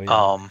 Oh,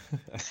 yeah.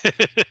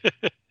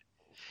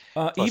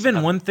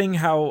 Even one thing,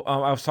 how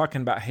I was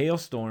talking about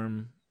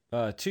Hailstorm,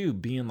 too,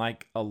 being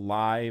like a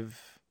live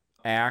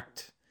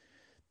act.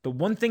 The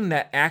one thing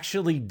that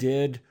actually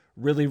did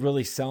really,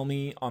 really sell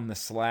me on the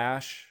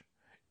Slash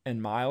and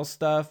Miles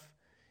stuff,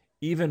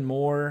 even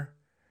more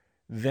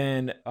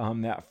than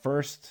that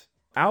first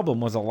album,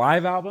 was a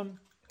live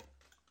album.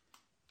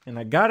 And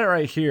I got it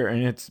right here,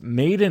 and it's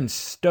Maiden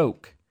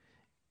Stoke.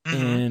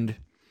 And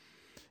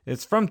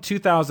it's from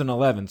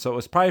 2011, so it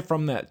was probably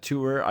from that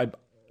tour. I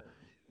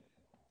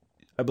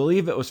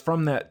believe it was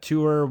from that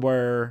tour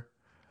where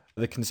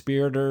the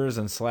Conspirators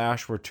and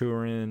Slash were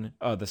touring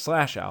the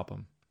Slash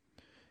album.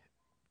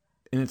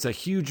 And it's a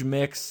huge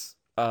mix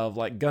of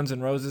like Guns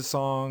N' Roses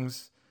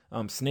songs,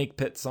 Snake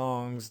Pit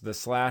songs, the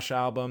Slash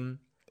album,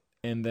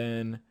 and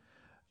then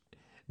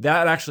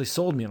that actually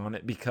sold me on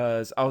it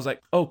because I was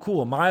like, oh,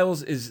 cool,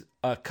 Miles is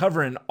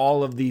covering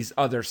all of these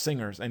other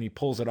singers, and he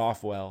pulls it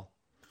off well.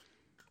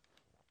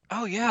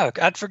 Oh, yeah,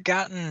 I'd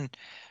forgotten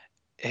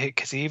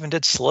because he even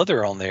did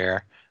Slither on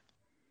there,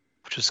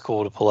 which was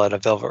cool to pull out a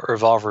Velvet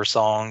Revolver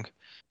song.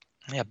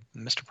 Yeah,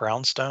 Mr.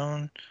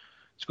 Brownstone,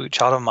 Sweet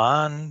Child of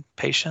Mine,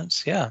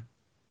 Patience, yeah.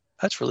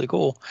 That's really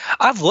cool.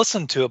 I've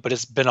listened to it, but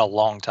it's been a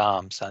long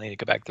time, so I need to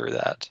go back through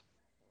that.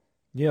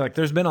 Yeah, like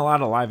there's been a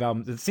lot of live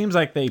albums. It seems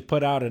like they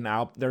put out an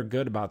album. They're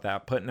good about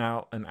that, putting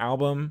out an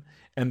album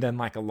and then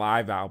like a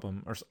live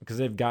album, or because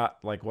they've got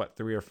like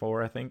 3 or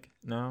 4, I think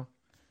now.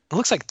 It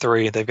looks like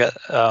 3. They've got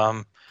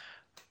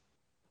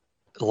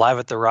Live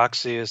at the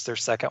Roxy is their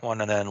second one,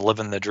 and then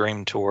Living the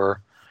Dream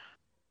tour.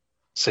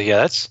 So yeah,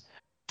 that's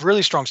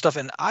really strong stuff,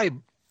 and I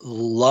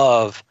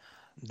love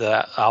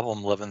the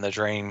album Living the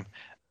Dream.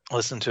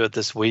 Listened to it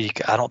this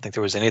week. I don't think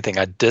there was anything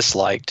I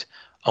disliked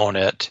on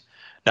it.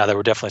 Now, there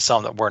were definitely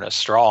some that weren't as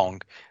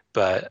strong,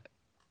 but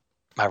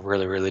I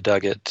really, really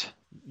dug it.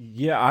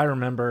 Yeah, I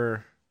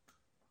remember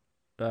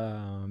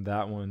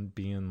that one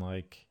being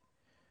like,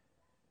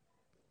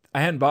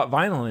 I hadn't bought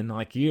vinyl in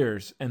like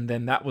years, and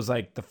then that was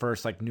like the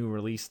first like new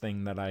release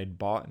thing that I'd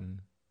bought.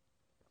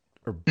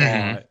 or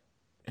Hmm. bought,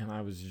 and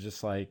I was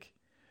just like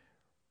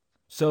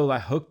so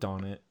like hooked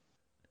on it.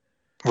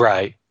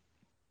 Right.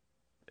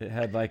 It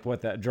had like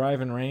what that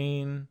Driving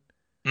Rain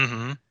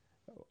Hmm.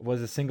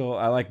 was a single.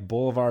 I like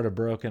Boulevard of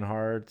Broken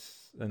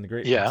Hearts and The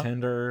Great Yeah.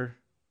 Pretender.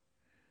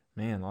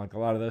 Man, like a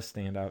lot of those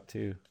stand out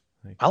too.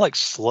 Like, I like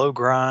Slow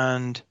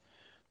Grind,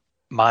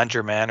 Mind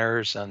Your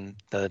Manners, and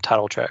the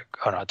title track.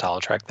 Oh, not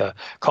title track. The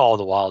Call of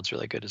the Wild's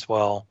really good as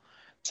well.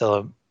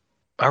 So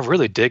I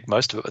really dig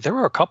most of it. But there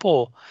were a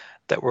couple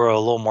that were a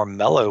little more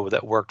mellow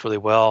that worked really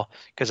well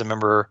because I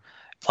remember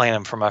playing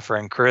them for my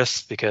friend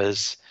Chris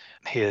because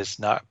he is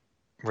not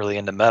really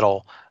into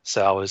metal.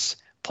 So I was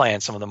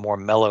playing some of the more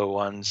mellow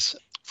ones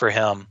for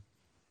him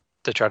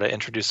to try to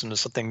introduce him to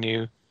something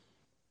new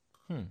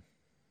hmm.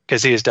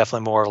 because he is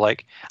definitely more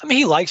like, I mean,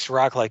 he likes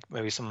rock like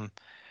maybe some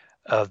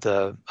of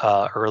the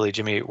early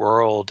Jimmy Eat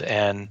World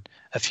and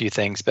a few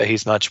things, but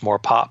he's much more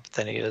pop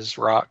than he is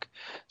rock.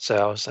 So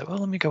I was like, well,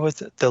 let me go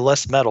with the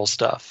less metal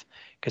stuff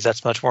because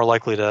that's much more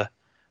likely to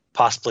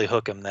possibly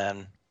hook him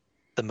than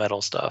the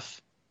metal stuff.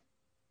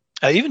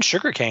 Even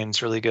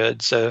Sugarcane's really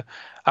good. So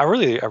I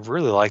really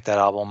like that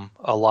album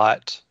a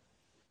lot.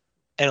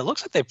 And it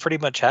looks like they pretty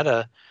much had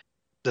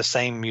the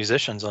same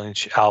musicians on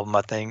each album,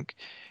 I think,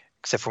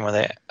 except for when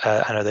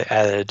I know they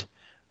added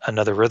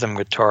another rhythm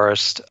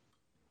guitarist.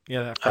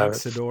 Yeah, that Frank Uh,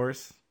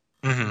 Sidors.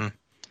 mhm.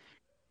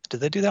 Did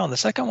they do that on the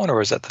second one, or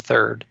was that the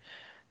third?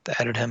 They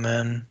added him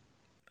in.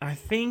 I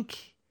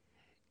think,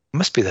 It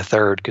must be the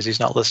third because he's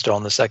not listed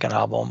on the second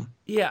album.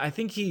 yeah, I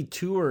think he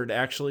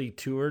actually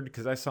toured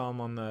because I saw him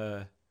on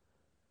the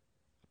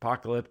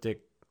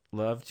Apocalyptic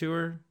Love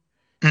tour.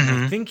 And I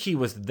Hmm. think he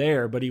was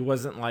there, but he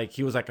wasn't like,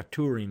 he was like a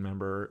touring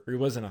member, or he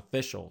wasn't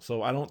official.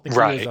 So I don't think he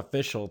was Right.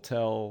 official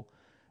till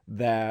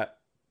that,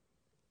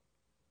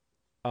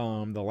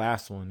 the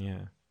last one,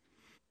 yeah.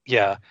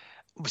 Yeah.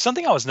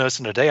 Something I was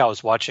noticing today, I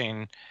was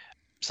watching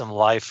some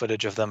live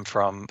footage of them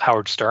from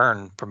Howard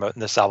Stern promoting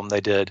this album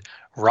they did,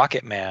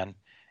 Rocket Man.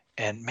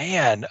 And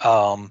man,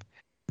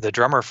 the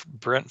drummer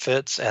Brent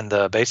Fitz and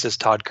the bassist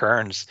Todd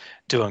Kearns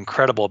do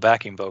incredible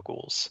backing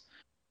vocals.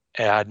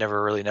 And I'd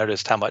never really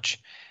noticed how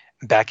much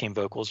backing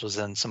vocals was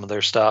in some of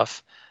their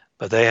stuff,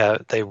 but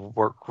they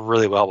work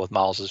really well with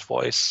Miles's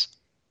voice.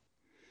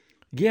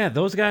 Yeah,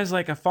 those guys,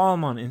 like, I follow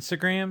them on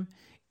Instagram.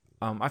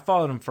 I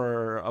followed them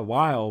for a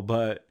while,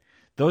 but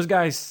those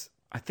guys,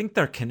 I think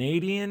they're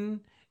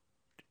Canadian,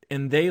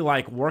 and they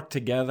like work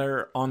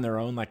together on their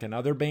own, like in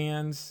other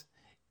bands,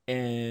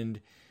 and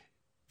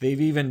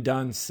they've even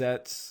done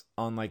sets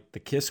on like the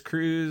Kiss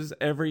cruise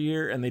every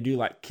year, and they do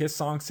like Kiss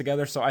songs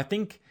together. So I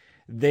think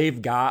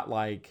they've got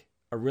like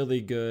a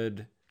really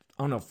good,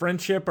 I don't know,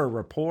 friendship or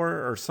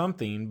rapport or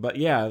something. But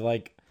yeah,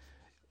 like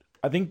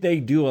I think they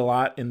do a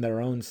lot in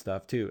their own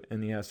stuff too,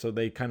 and yeah, so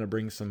they kind of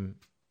bring some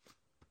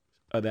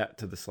of that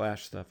to the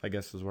Slash stuff, I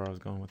guess is where I was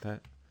going with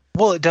that.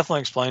 Well, it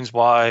definitely explains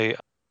why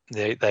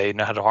they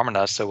know how to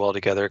harmonize so well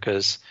together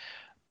because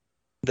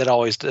that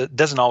always it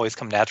doesn't always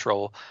come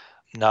natural.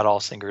 Not all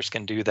singers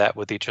can do that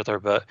with each other,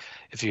 but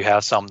if you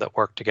have some that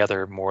work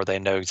together more, they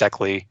know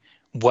exactly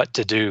what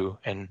to do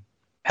and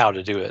how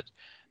to do it.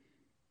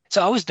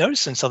 So I was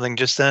noticing something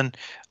just then.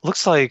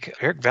 Looks like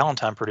Eric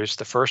Valentine produced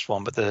the first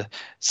one, but the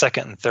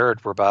second and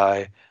third were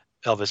by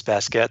Elvis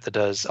Baskett that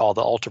does all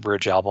the Alter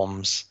Bridge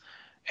albums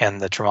and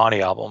the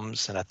Tremonti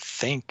albums, and I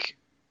think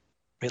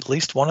at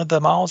least one of the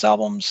Miles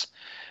albums.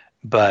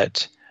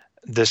 But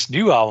this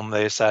new album,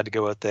 they decided to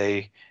go with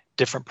a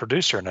different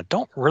producer, and I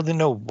don't really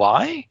know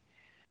why.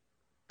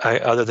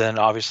 Other than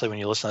obviously when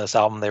you listen to this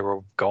album, they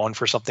were going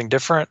for something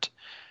different.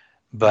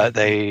 Yeah, But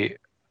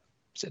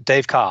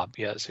Dave Cobb,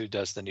 yes, who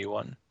does the new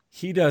one.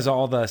 he does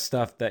all the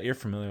stuff that you're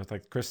familiar with,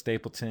 like Chris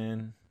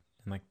Stapleton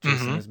and like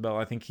Jason Hmm. Isbell.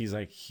 I think he's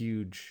like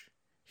huge,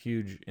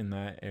 huge in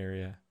that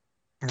area.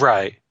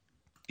 Right.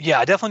 Yeah,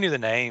 I definitely knew the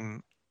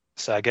name.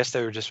 So I guess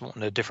they were just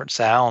wanting a different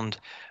sound.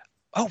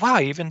 Oh, wow.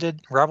 I even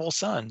did Rebel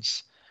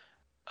Sons,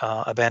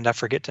 a band I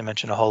forget to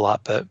mention a whole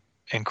lot, but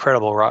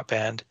incredible rock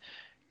band.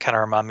 Kind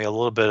of remind me a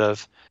little bit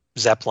of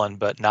Zeppelin,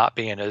 but not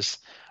being as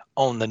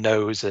on the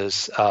nose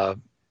as Oh,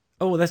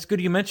 well, that's good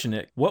you mentioned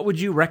it. What would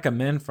you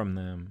recommend from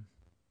them?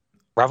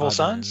 Rebel Then,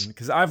 Sons.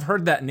 because I've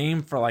heard that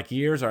name for like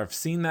years, or I've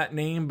seen that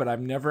name, but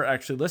I've never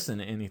actually listened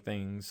to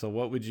anything. So,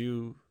 what would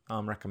you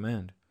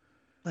recommend?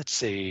 Let's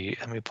see.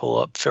 Let me pull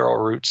up Feral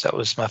Roots. That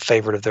was my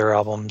favorite of their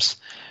albums.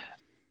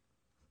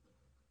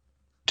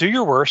 Do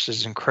Your Worst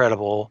is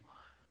incredible.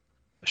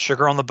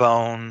 Sugar on the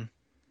Bone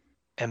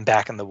and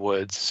Back in the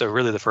Woods. So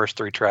really, the first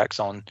three tracks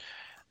on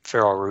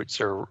Feral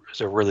Roots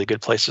is a really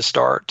good place to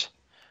start.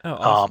 Oh, Um,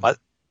 awesome. I,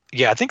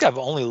 yeah, I think I've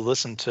only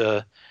listened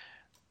to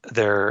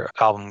their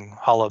album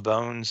Hollow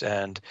Bones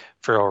and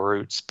Feral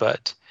Roots,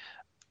 but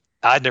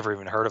I'd never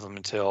even heard of them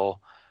until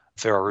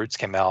Feral Roots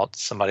came out.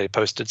 Somebody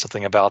posted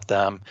something about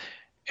them,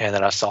 and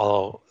then I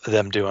saw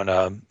them doing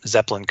a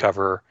Zeppelin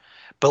cover.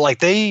 But like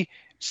they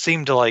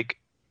seem to like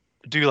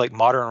do like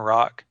modern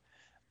rock,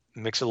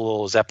 mix a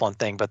little Zeppelin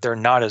thing, but they're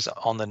not as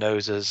on the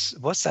nose as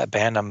what's that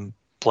band I'm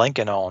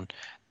blanking on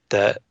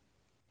that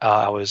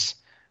I was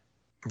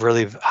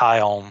really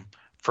high on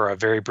for a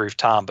very brief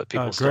time, but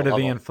people still Greta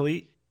love Van them.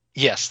 Fleet.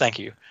 Yes, thank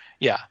you.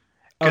 Yeah,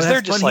 Oh, because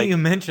they're that's just funny like, you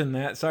mentioned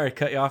that. Sorry to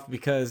cut you off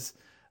because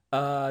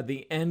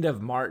the end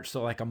of March,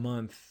 so like a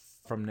month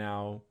from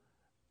now,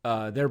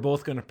 they're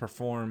both going to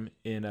perform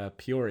in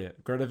Peoria.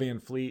 Greta Van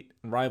Fleet,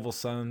 Rival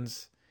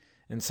Sons,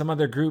 and some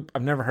other group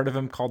I've never heard of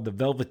them called the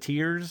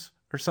Velveteers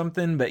or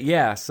something. But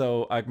yeah,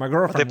 so like my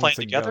are they girlfriend playing wants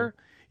to together? go.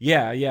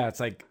 Yeah, yeah, it's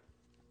like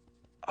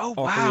Oh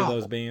all three of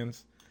those wow,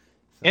 bands.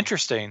 So.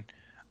 interesting.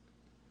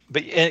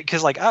 But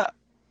because like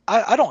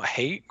I don't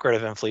hate Greta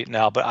Van Fleet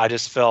now, but I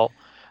just felt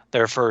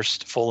their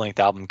first full length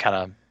album kind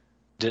of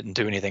didn't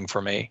do anything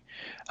for me,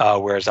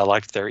 whereas I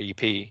liked their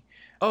EP.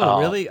 Oh, Um,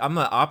 really? I'm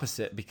the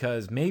opposite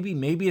because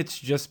maybe it's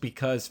just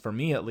because for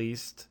me at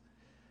least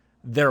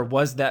there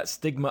was that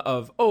stigma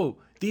of, oh,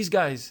 these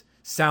guys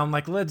sound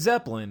like Led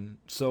Zeppelin,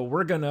 so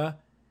we're gonna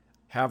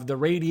have the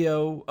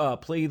radio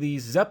play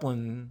these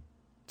Zeppelin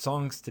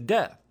songs to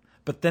death.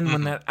 But then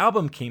when mhm. that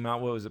album came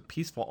out, what was it,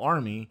 Peaceful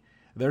Army,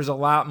 there's a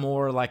lot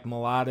more like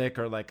melodic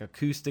or like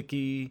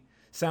acousticy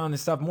sound and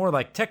stuff, more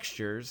like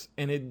textures,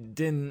 and it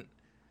didn't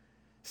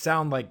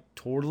sound like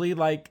totally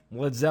like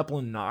Led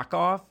Zeppelin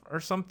knockoff or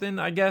something,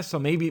 I guess. So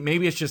maybe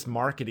it's just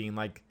marketing,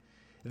 like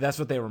that's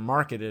what they were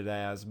marketed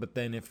as. But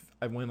then if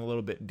I went a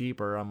little bit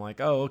deeper, I'm like,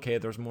 oh, okay,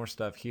 there's more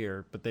stuff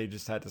here, but they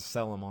just had to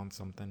sell them on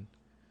something.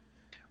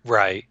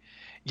 Right.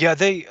 Yeah,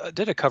 they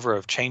did a cover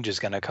of Change is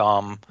Gonna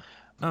Come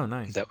Oh,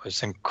 nice. that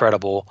was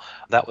incredible.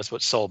 That was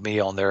what sold me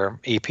on their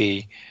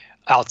EP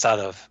outside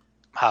of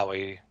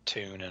Highway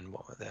Tune and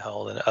what the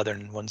hell the other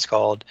one's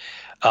called.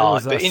 It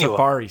was a But anyway,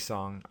 Safari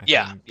song, I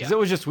yeah, think. yeah, Because it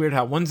was just weird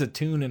how one's a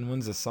tune and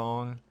one's a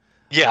song.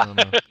 I yeah. don't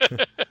know.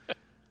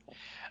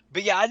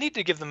 But yeah, I need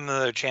to give them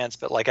another chance.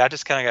 But like, I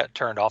just kind of got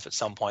turned off at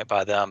some point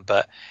by them.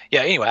 But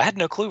yeah, anyway, I had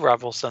no clue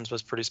Rival Sons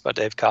was produced by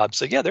Dave Cobb.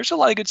 So yeah, there's a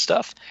lot of good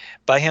stuff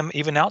by him,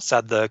 even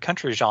outside the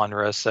country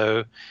genre.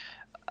 So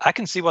I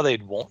can see why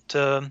they'd want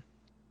to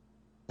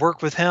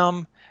work with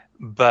him,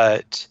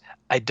 but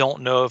I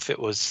don't know if it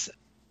was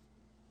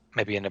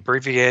maybe an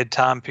abbreviated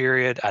time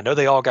period. I know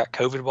they all got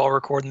COVID while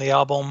recording the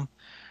album,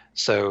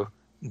 so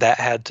that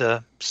had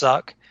to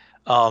suck.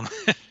 Um,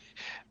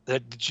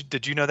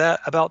 did you know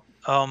that about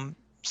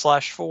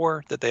Slash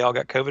 4 that they all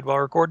got COVID while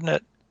recording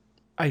it?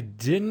 I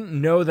didn't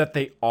know that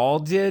they all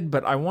did,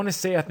 but I want to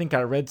say I think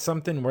I read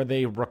something where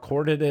they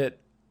recorded it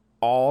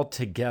all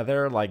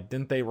together. Like,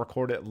 didn't they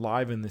record it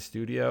live in the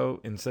studio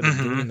instead of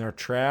Hmm. doing their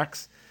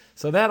tracks?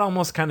 So that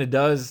almost kind of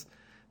does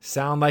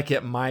sound like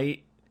it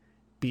might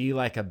be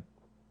like a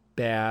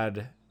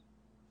bad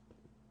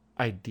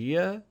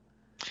idea.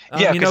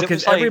 Yeah, You know, because it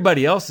because was like,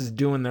 everybody else is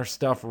doing their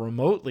stuff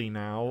remotely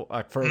now,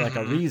 like for like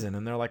a hmm reason,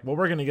 and they're like, "Well,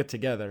 we're gonna get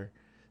together."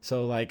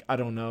 So, like, I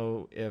don't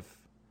know if,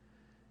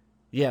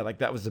 yeah, like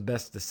that was the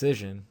best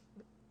decision.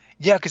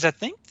 yeah, because I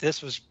think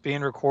this was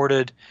being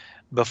recorded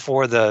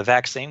before the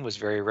vaccine was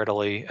very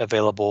readily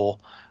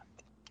available.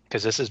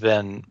 Because this has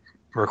been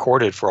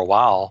recorded for a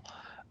while.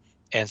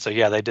 And so,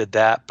 yeah, they did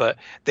that, but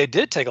they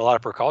did take a lot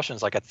of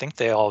precautions. Like I think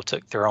they all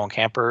took their own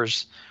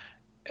campers,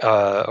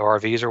 or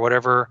RVs or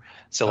whatever.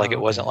 So like Oh,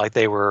 it wasn't okay. like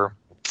they were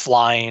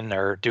flying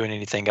or doing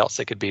anything else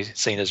that could be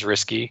seen as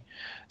risky.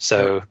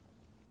 Or So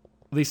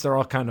at least they're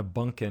all kind of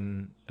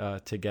bunking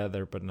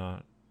together, but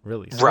not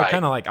really. So they're right,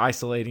 kind of like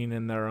isolating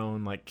in their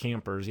own like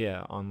campers,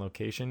 yeah, on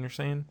location. You're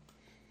saying?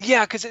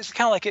 yeah, because it's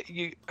kind of like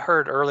you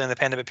heard early in the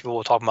pandemic, people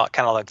were talking about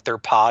kind of like their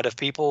pod of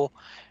people,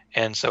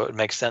 and so it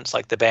makes sense.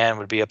 Like the band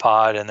would be a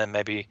pod, and then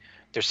maybe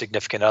their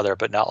significant other,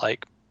 but not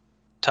like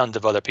tons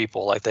of other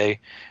people. Like they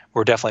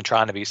were definitely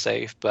trying to be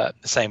safe, but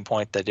at the same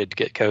point they did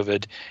get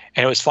COVID.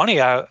 And it was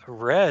funny, I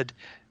read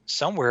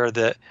somewhere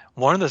that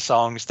one of the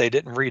songs they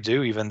didn't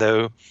redo, even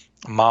though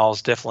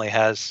Miles definitely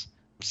has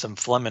some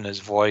phlegm in his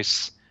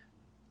voice,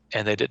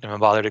 and they didn't even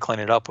bother to clean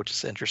it up, which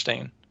is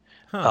interesting.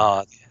 Huh.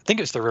 I think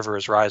it's "The River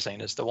Is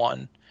Rising" is the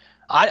one.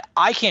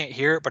 I can't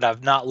hear it, but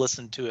I've not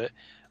listened to it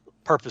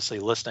purposely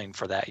listening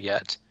for that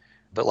yet.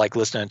 But like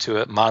listening to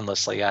it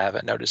mindlessly, I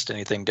haven't noticed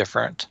anything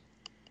different.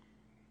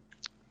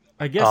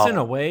 I guess in Um,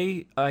 a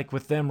way, like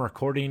with them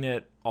recording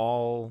it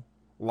all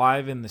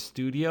live in the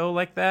studio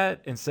like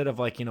that, instead of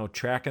like, you know,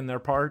 tracking their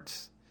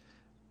parts,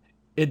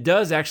 it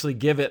does actually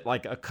give it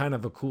like a kind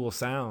of a cool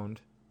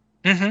sound.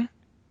 mhm.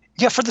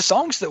 Yeah, for the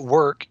songs that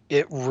work,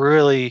 it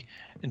really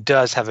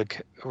does have a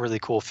really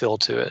cool feel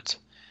to it.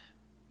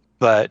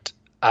 But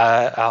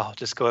I'll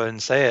just go ahead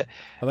and say it.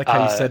 I like how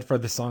you Uh, said for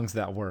the songs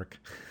that work.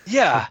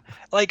 yeah,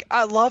 like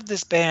I love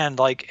this band,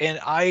 like, and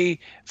I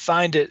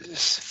find it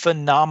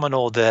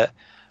phenomenal that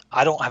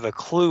I don't have a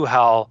clue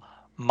how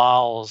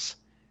Miles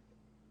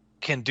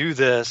can do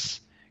this,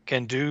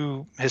 can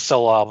do his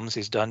solo albums.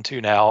 He's done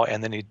two now,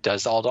 and then he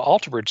does all the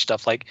Alter Bridge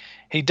stuff. Like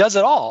he does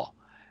it all.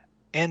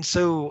 And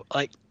so,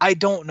 like, I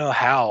don't know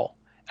how.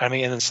 I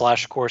mean, and then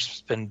Slash, of course,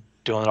 has been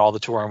doing all the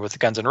touring with the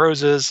Guns N'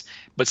 Roses,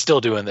 but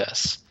still doing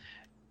this.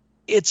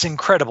 It's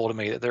incredible to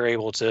me that they're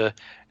able to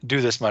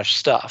do this much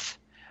stuff.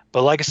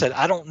 But like I said,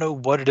 I don't know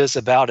what it is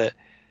about it.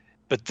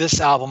 But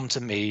this album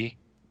to me,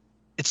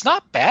 it's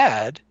not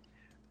bad,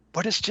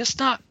 but it's just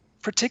not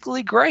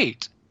particularly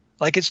great.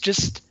 Like, it's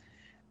just,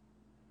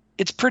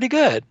 it's pretty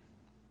good.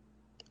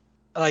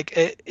 Like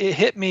it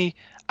hit me.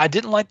 I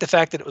didn't like the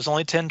fact that it was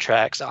only 10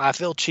 tracks. I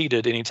feel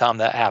cheated anytime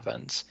that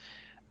happens.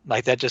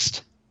 Like that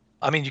just,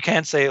 I mean, you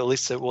can say at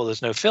least that, well,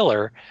 there's no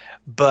filler,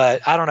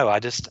 but I don't know.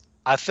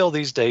 I feel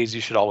these days you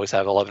should always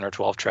have 11 or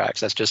 12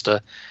 tracks. That's just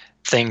a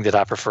thing that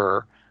I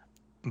prefer.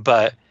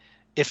 But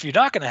if you're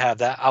not going to have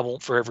that, I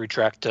want for every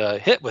track to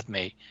hit with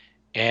me.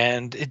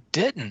 And it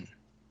didn't.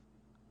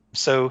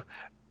 So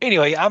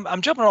anyway,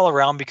 I'm jumping all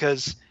around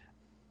because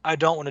I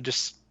don't want to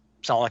just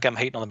sound like I'm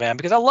hating on the band,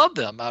 because I love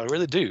them. I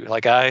really do.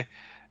 Like, I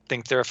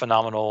think they're a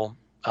phenomenal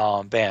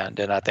band,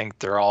 and I think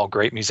they're all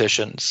great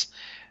musicians.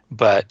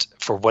 But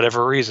for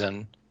whatever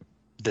reason,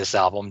 this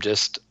album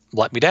just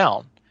let me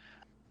down.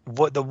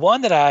 The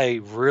one that I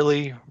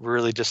really,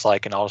 really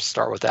dislike, and I'll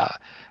start with that.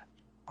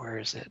 Where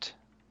is it?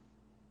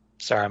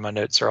 Sorry, my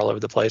notes are all over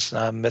the place, and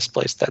I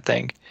misplaced that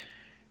thing.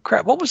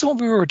 Crap, what was the one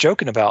we were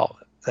joking about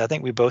that I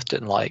think we both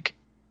didn't like?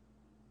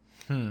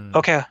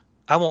 Okay,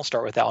 I won't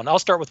start with that one. I'll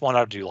start with one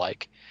I do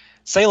like.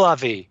 C'est La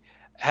Vie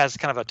has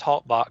kind of a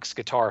talk box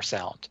guitar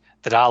sound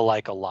that I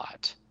like a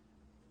lot.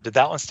 Did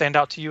that one stand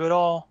out to you at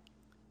all?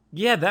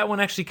 Yeah, that one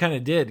actually kind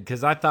of did,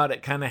 because I thought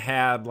it kind of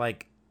had,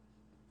 like,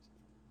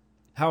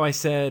 how I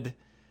said,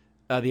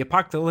 the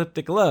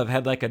Apocalyptic Love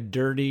had like a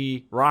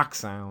dirty rock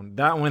sound.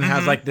 That one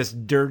has like this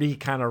dirty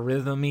kind of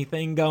rhythmy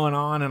thing going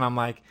on, and I'm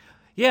like,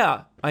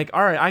 yeah, like,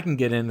 all right, I can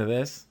get into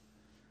this.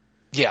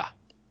 Yeah.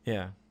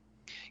 Yeah.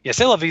 Yeah,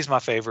 C'est La Vie is my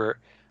favorite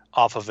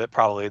off of it,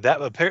 probably.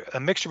 That a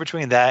mixture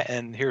between that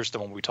and here's the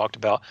one we talked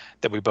about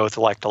that we both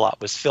liked a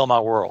lot was Fill My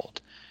World.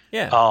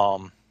 Yeah.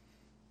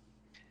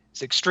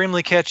 It's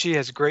extremely catchy,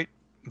 has great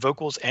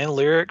vocals and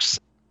lyrics.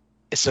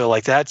 So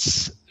like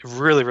that's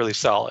really, really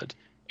solid.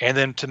 And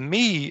then to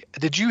me,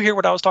 did you hear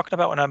what I was talking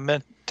about when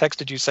I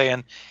texted you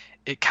saying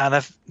it kind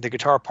of, the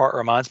guitar part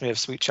reminds me of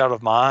Sweet Child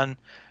of Mine,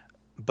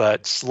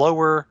 but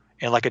slower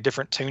and like a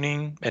different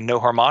tuning and no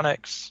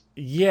harmonics?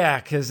 Yeah,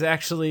 because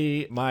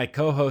actually my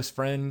co-host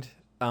friend,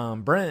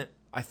 Brent,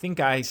 I think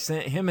I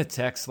sent him a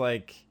text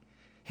like,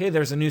 hey,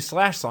 there's a new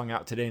Slash song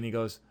out today. And he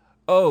goes,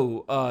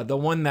 oh, the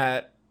one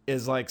that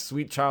is like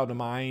Sweet Child of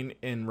Mine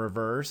in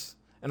reverse.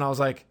 And I was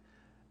like,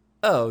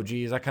 oh,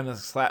 geez, I kind of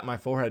slapped my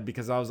forehead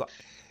because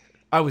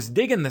I was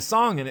digging the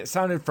song and it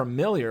sounded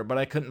familiar, but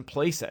I couldn't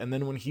place it. And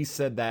then when he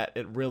said that,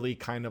 it really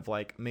kind of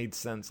like made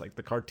sense. Like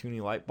the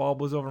cartoony light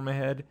bulb was over my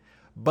head.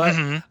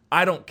 But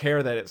I don't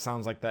care that it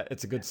sounds like that.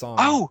 It's a good song.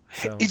 Oh,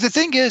 so. The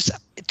thing is,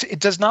 it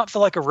does not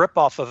feel like a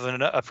ripoff of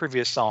a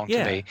previous song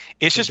to me.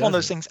 It's just one of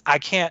those things I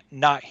can't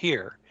not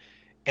hear.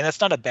 And that's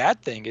not a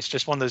bad thing. It's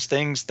just one of those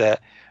things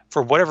that,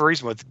 for whatever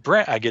reason, with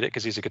Brent, I get it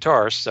because he's a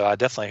guitarist, so I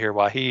definitely hear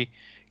why he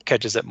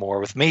catches it more.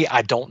 With me,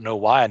 I don't know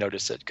why I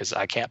notice it because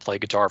I can't play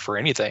guitar for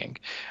anything.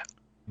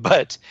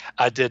 But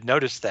I did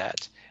notice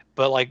that.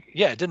 But, like,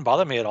 yeah, it didn't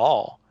bother me at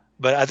all.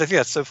 But I think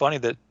that's so funny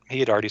that he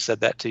had already said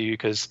that to you,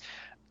 because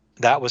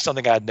that was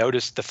something I had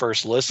noticed the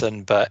first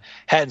listen, but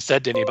hadn't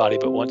said to anybody.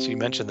 But once you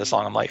mentioned the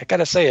song, I'm like, I got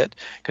to say it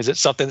because it's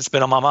something that's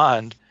been on my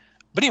mind.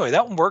 But anyway,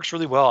 that one works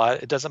really well.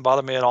 It doesn't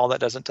bother me at all. That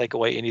doesn't take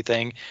away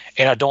anything.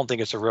 And I don't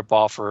think it's a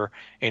ripoff or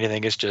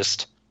anything. It's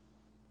just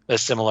a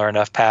similar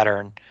enough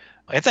pattern.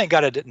 And thank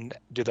God I didn't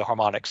do the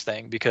harmonics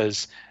thing,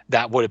 because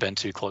that would have been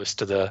too close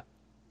to the,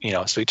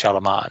 Sweet Child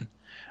of Mine.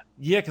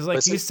 Yeah, because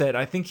like you said,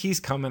 I think he's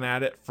coming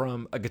at it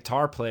from a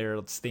guitar player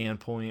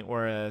standpoint,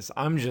 whereas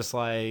I'm just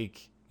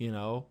like,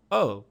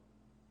 oh,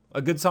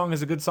 a good song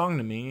is a good song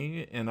to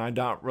me, and I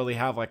don't really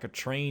have like a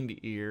trained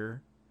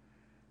ear.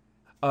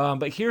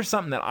 But here's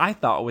something that I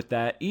thought with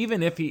that,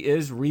 even if he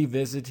is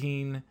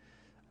revisiting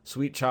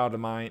Sweet Child of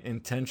Mine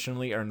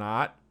intentionally or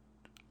not,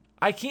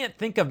 I can't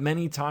think of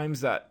many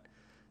times that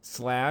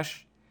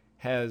Slash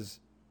has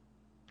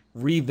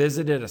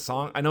revisited a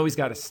song. I know he's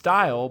got a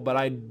style, but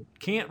I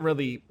can't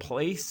really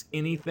place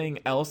anything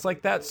else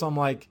like that. So I'm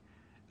like,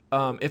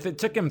 if it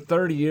took him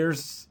 30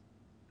 years...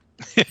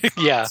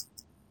 yeah.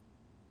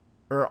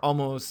 Or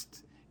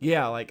almost,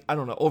 like, I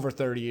don't know, over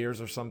 30 years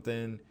or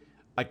something,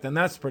 like, then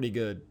that's pretty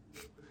good.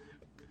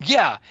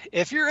 Yeah,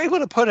 if you're able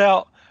to put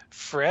out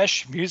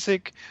fresh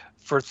music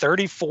for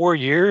 34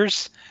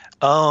 years,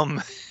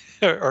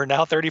 or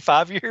now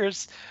 35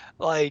 years,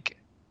 like,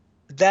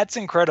 that's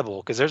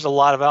incredible, because there's a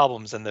lot of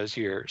albums in those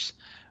years,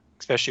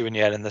 especially when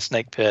you add in the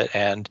Snake Pit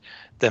and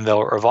then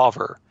Velvet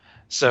Revolver.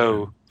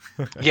 So,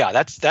 yeah,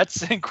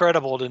 that's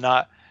incredible to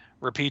not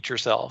repeat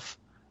yourself.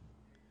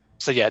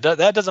 So, yeah,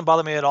 that doesn't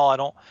bother me at all. I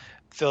don't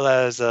feel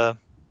that as a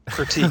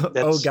critique.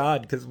 Oh,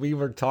 God, because we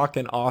were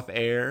talking off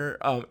air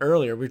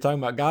earlier. We were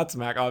talking about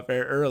Godsmack off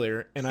air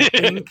earlier, and I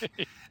think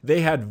they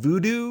had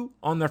Voodoo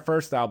on their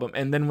first album,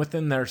 and then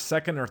within their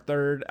second or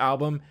third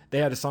album, they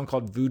had a song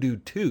called Voodoo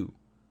 2.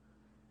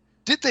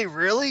 Did they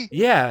really?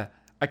 Yeah.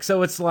 Like,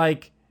 so it's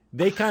like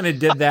they kind of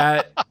did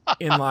that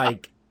in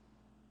like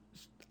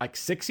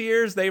 6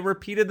 years. They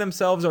repeated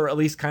themselves, or at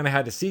least kind of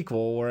had a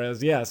sequel.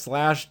 Whereas,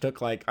 Slash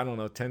took like, I don't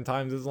know, 10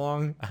 times as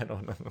long. I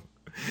don't know.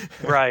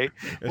 Right.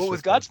 Well,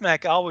 with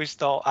Godsmack, I always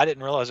thought, I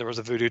didn't realize there was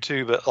a Voodoo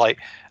 2, but like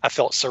I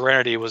felt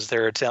Serenity was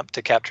their attempt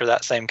to capture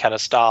that same kind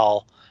of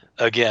style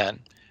again.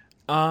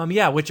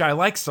 Yeah, which I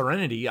like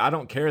Serenity. I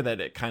don't care that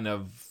it kind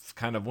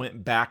of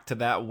went back to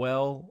that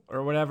well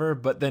or whatever.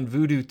 But then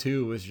Voodoo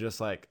 2 was just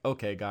like,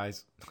 okay,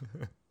 guys,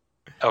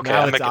 Okay,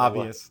 now it's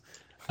obvious.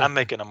 I'm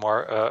making a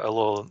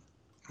little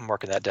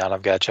marking that down.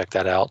 I've got to check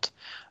that out.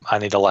 I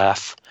need to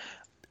laugh.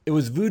 It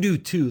was Voodoo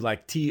 2,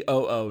 like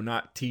TOO,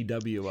 not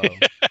TWO.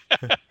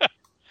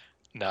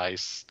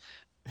 Nice.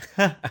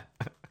 Like,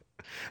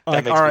 all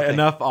makes me right, think.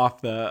 enough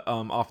off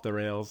the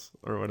rails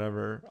or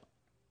whatever.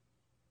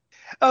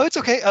 Oh, it's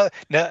okay.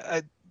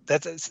 No,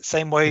 that's the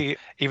same way.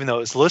 Even though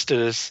it's listed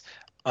as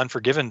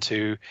Unforgiven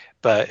 2,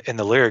 but in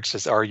the lyrics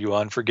it's Are You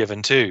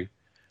Unforgiven 2,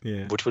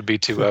 Yeah. which would be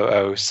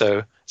 200.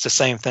 So it's the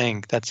same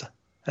thing. That's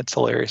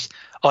hilarious.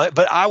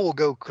 But I will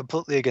go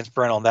completely against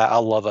Brent on that. I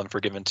love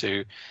Unforgiven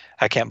 2.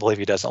 I can't believe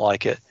he doesn't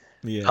like it.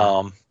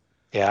 Yeah.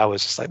 Yeah, I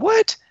was just like,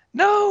 what?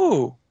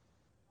 No.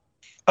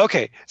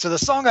 Okay, so the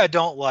song I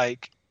don't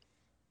like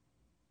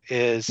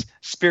is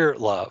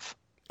Spirit Love.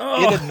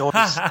 Oh. It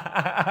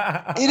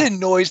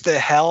annoys the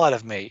hell out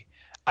of me.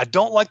 I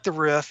don't like the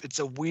riff. It's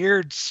a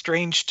weird,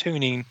 strange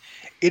tuning.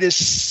 It is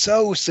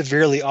so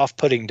severely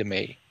off-putting to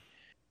me.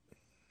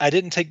 I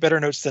didn't take better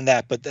notes than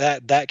that, but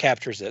that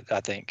captures it,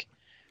 I think.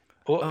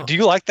 Well, do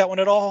you like that one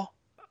at all?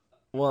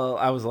 Well,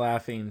 I was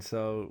laughing,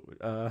 so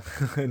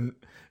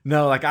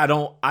no, like I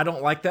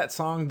don't like that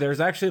song. There's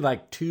actually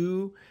like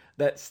two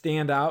that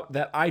stand out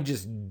that I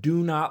just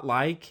do not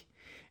like.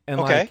 And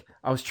Okay. like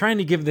I was trying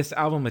to give this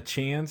album a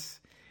chance,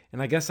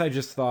 and I guess I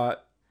just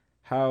thought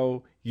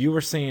how you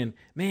were saying,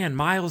 man,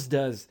 Miles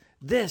does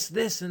this, and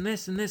this, and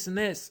this, and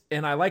this.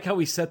 And I like how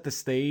we set the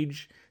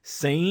stage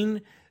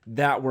saying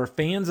that we're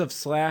fans of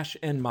Slash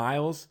and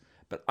Miles,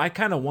 but I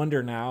kind of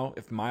wonder now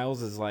if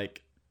Miles is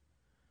like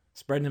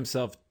spreading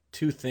himself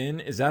too thin.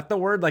 Is that the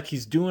word? Like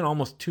he's doing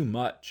almost too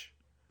much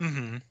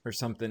or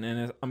something.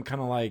 And I'm kind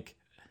of like,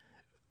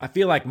 I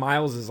feel like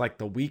Miles is like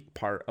the weak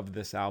part of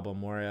this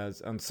album,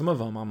 whereas on some of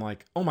them I'm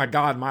like, oh my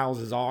God, Miles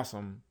is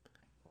awesome.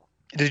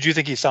 Did you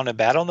think he sounded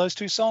bad on those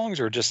two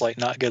songs, or just like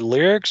not good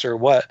lyrics, or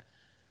what?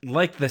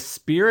 Like the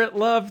Spirit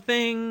Love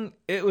thing,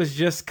 it was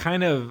just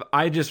kind of,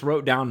 I just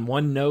wrote down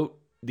one note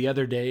the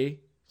other day.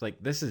 It's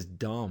like, this is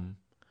dumb.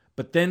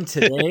 But then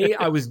today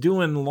I was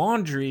doing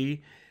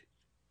laundry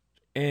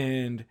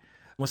and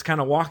was kind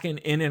of walking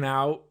in and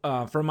out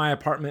from my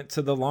apartment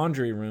to the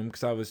laundry room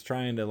because I was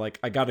trying to, like,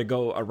 I got to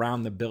go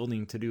around the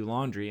building to do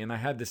laundry. And I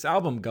had this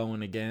album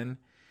going again.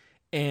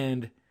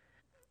 And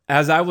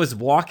as I was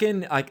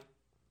walking, like,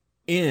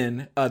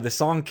 the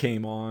song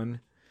came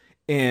on.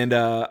 And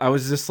I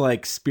was just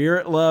like,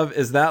 Spirit Love,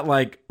 is that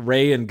like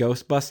Ray and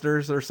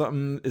Ghostbusters or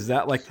something? Is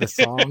that like the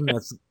song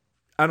that's,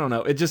 I don't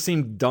know. It just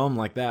seemed dumb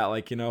like that.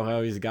 Like, you know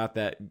how he's got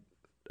that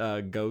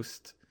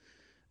ghost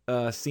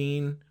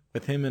scene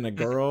with him and a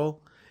girl.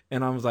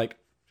 And I was like,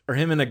 or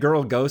him and a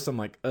girl ghost. I'm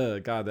like,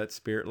 God, that's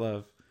Spirit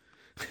Love.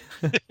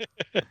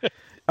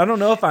 I don't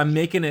know if I'm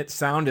making it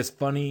sound as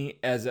funny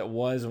as it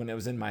was when it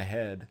was in my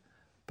head,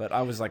 but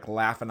I was like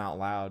laughing out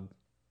loud.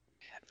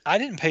 I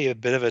didn't pay a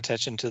bit of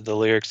attention to the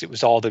lyrics. It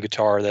was all the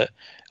guitar that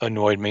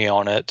annoyed me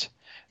on it.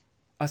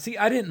 See,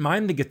 I didn't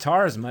mind the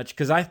guitar as much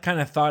because I kind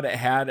of thought it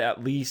had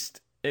at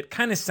least, it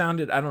kind of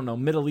sounded, I don't know,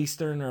 Middle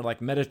Eastern or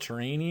like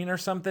Mediterranean or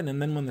something.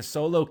 And then when the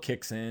solo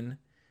kicks in,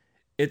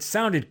 it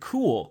sounded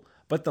cool.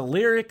 But the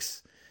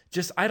lyrics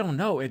just, I don't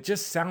know, it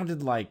just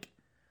sounded like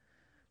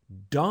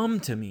dumb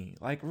to me.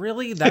 Like,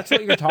 really? That's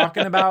what you're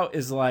talking about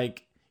is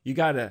like, you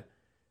got a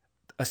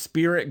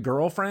spirit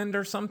girlfriend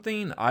or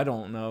something? I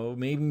don't know.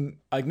 Maybe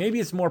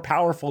it's more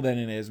powerful than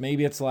it is.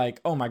 Maybe it's like,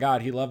 oh my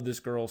God, he loved this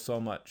girl so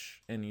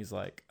much. And he's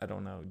like, I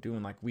don't know,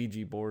 doing like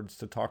Ouija boards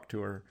to talk to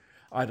her.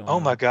 I don't know. Oh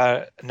my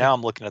God. Now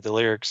I'm looking at the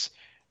lyrics.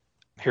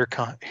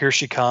 Here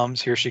she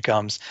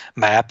comes,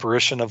 my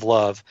apparition of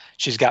love.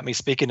 She's got me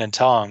speaking in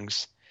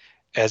tongues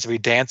as we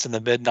dance in the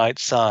midnight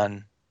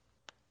sun.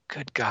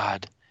 Good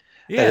God.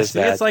 Yeah, see,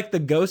 it's like the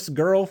ghost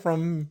girl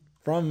from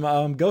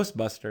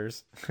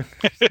Ghostbusters.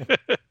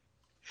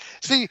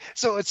 See,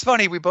 so it's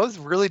funny. We both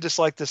really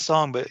dislike this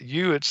song, but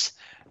you, it's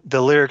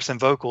the lyrics and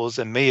vocals,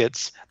 and me,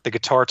 it's the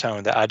guitar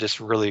tone that I just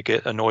really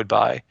get annoyed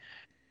by.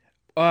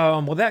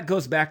 Well, that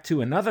goes back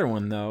to another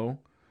one though.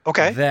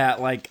 Okay.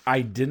 That like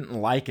I didn't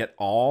like at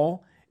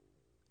all.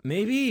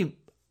 Maybe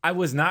I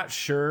was not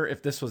sure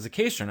if this was the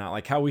case or not.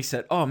 Like how we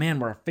said, oh man,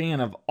 we're a fan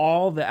of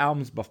all the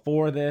albums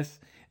before this,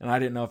 and I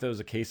didn't know if it was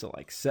a case of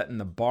like setting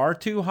the bar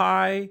too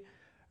high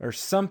or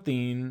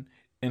something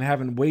and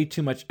having way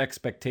too much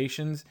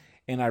expectations.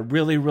 And I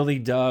really, really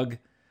dug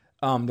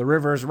The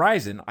River is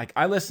Rising. Like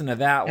I listened to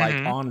that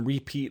like on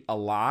repeat a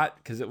lot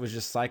because it was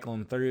just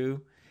cycling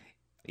through,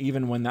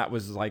 even when that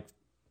was like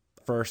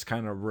first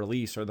kind of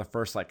release or the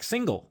first like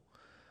single.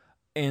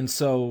 And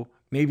so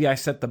maybe I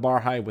set the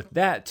bar high with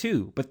that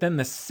too. But then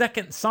the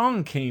second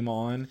song came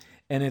on,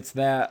 and it's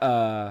that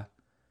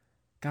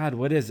God,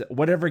 what is it?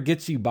 Whatever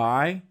Gets You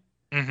By.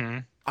 Mm-hmm.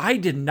 I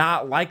did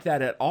not like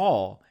that at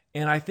all,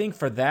 and I think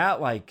for that,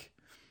 like.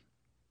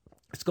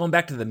 It's going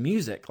back to the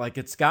music. Like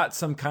it's got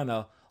some kind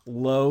of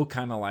low,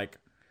 kind of like,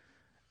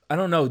 I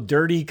don't know,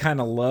 dirty,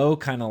 kind of low,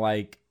 kind of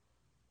like,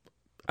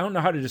 I don't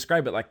know how to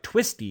describe it, like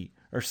twisty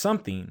or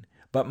something.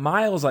 But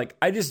Miles, like,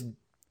 I just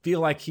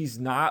feel like he's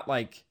not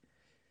like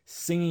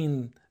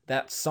singing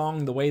that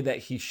song the way that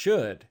he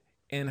should.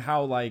 And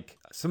how like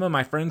some of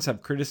my friends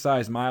have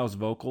criticized Miles'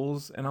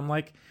 vocals, and I'm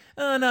like,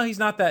 oh no, he's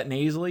not that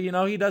nasally. You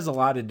know, he does a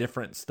lot of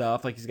different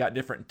stuff. Like he's got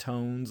different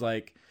tones.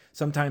 Like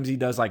sometimes he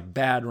does like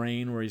Bad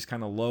Rain where he's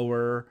kind of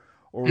lower,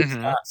 or he's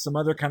got some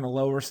other kind of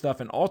lower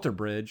stuff in Alter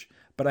Bridge.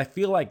 But I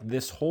feel like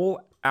this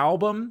whole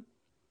album,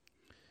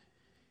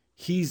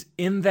 he's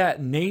in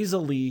that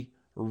nasally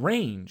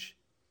range,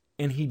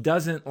 and he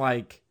doesn't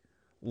like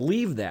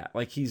leave that.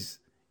 Like he's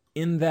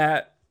in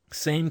that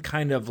same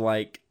kind of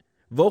like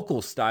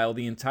vocal style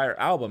the entire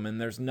album,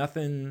 and there's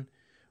nothing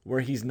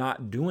where he's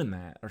not doing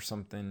that or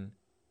something.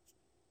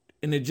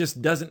 And it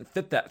just doesn't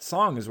fit that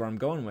song is where I'm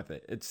going with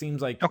it. It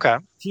seems like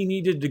he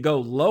needed to go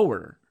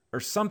lower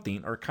or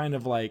something, or kind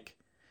of like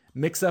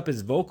mix up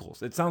his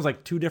vocals. It sounds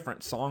like two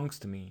different songs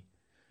to me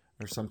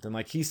or something.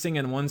 Like he's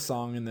singing one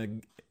song and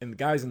the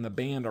guys in the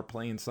band are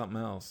playing something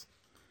else.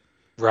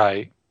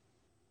 Right.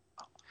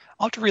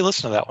 I'll have to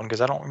re-listen to that one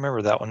because I don't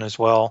remember that one as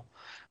well.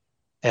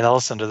 And I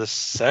listened to this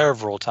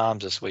several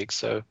times this week.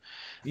 So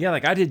yeah,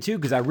 like I did too,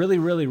 because I really,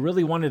 really,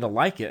 really wanted to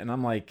like it. And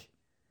I'm like,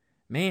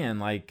 man,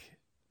 like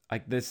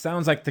this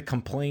sounds like the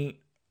complaint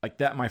like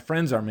that my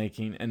friends are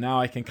making, and now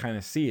I can kind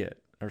of see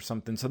it or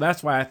something. So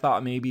that's why I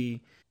thought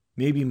maybe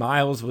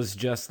Miles was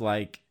just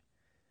like,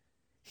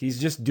 he's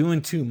just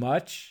doing too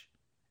much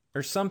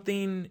or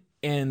something.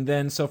 And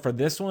then so for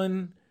this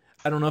one,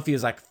 I don't know if he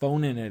was like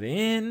phoning it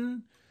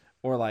in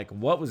or like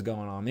what was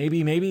going on.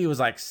 Maybe he was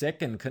like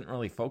sick and couldn't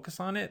really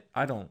focus on it.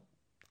 I don't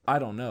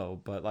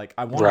know, but like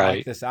I want to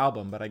like this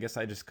album, but I guess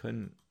I just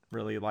couldn't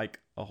really like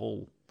a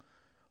whole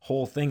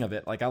thing of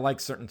it. Like I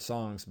like certain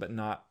songs, but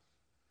not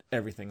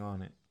everything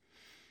on it.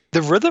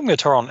 The rhythm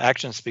guitar on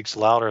Action Speaks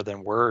Louder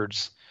Than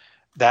Words,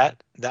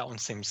 that one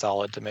seems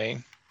solid to me.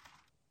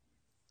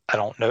 I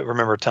don't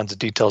remember tons of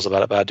details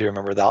about it, but I do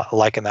remember that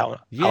liking that one.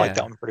 Yeah. I like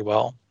that one pretty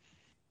well.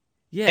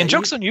 Yeah, and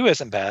Jokes on You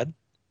isn't bad.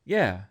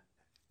 Yeah.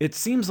 It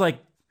seems like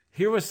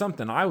here was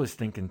something I was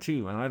thinking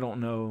too, and I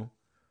don't know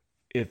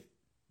if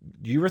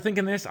you were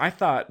thinking this. I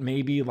thought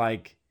maybe it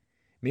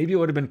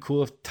would have been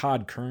cool if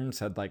Todd Kerns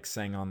had like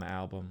sang on the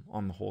album,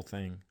 on the whole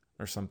thing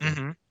or something.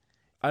 Mm-hmm.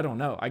 I don't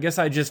know. I guess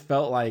I just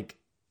felt like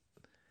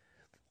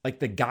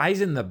the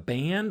guys in the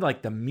band,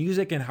 like the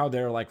music and how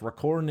they're like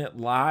recording it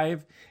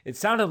live, it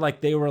sounded like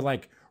they were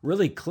like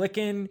really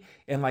clicking,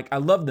 and like I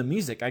love the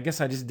music. I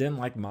guess I just didn't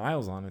like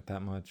Miles on it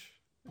that much,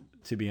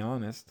 to be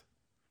honest.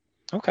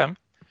 Okay.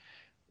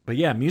 But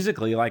yeah,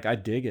 musically, like I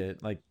dig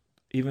it. Like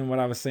even what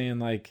I was saying,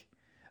 like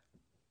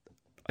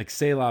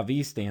C'est La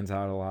Vie stands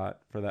out a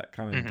lot for that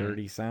kind of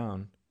dirty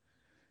sound.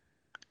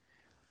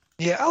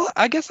 Yeah,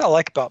 I guess I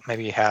like about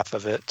maybe half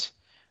of it,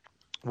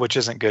 which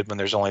isn't good when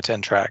there's only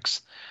 10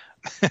 tracks.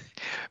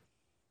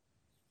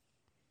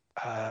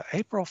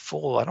 April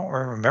Fool, I don't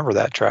remember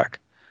that track.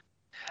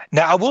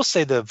 Now, I will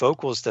say the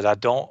vocals that I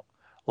don't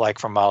like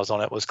from Miles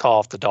on it was Call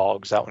Off the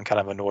Dogs. That one kind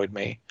of annoyed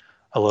me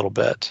a little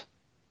bit.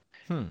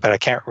 But I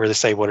can't really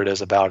say what it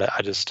is about it.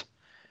 I just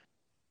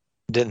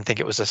didn't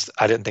think it was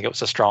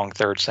a strong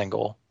third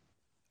single.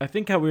 I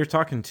think how we were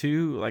talking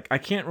too, like I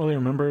can't really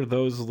remember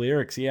those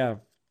lyrics, that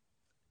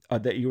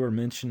you were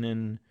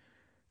mentioning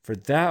for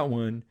that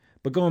one.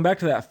 But going back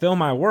to that Fill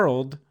My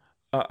World,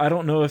 I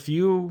don't know if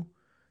you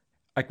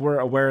were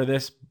aware of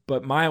this,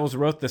 but Miles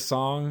wrote the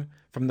song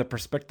from the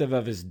perspective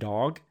of his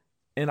dog.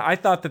 And I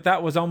thought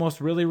that was almost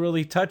really,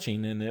 really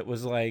touching. And it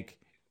was like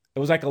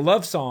a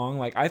love song.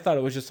 Like I thought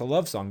it was just a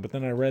love song, but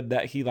then I read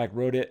that he like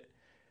wrote it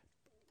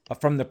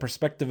from the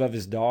perspective of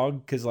his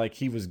dog, because like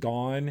he was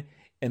gone,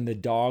 and the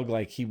dog,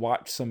 like he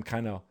watched some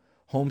kind of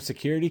home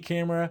security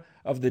camera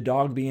of the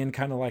dog being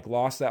kind of like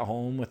lost at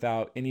home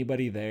without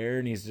anybody there,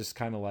 and he's just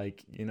kind of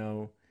like, you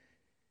know,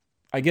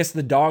 I guess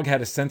the dog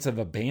had a sense of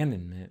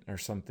abandonment or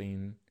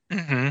something.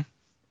 Mm-hmm.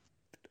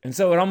 And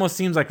so it almost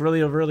seems like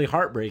really, really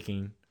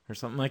heartbreaking or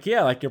something. Like,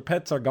 yeah, like your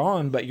pets are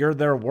gone, but you're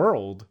their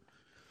world.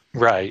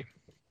 Right.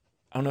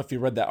 I don't know if you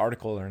read that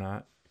article or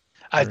not.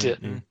 I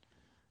didn't.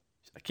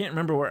 I can't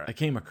remember where I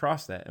came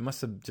across that. It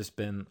must have just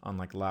been on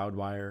like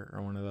Loudwire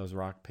or one of those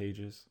rock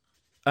pages.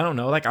 I don't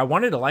know. Like I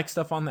wanted to like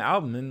stuff on the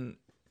album, and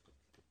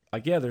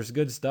like, yeah, there's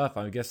good stuff.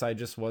 I guess I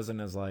just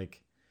wasn't as like,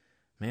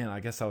 man,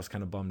 I guess I was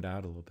kind of bummed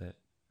out a little bit.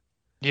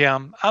 Yeah,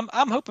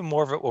 I'm hoping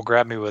more of it will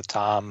grab me with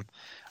time.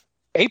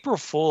 April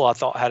Fool, I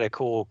thought, had a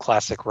cool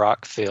classic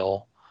rock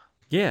feel.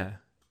 Yeah.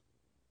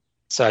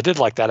 So I did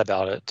like that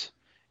about it.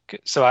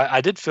 So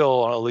I did feel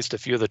on at least a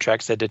few of the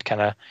tracks they did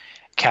kind of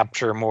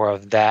capture more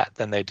of that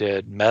than they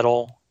did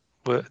metal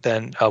with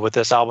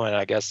this album. And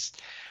I guess,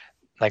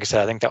 like I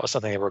said, I think that was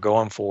something they were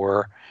going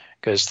for,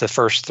 because the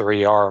first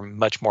three are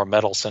much more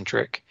metal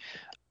centric.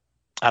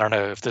 I don't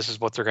know if this is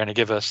what they're going to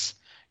give us.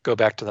 Go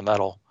back to the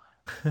metal.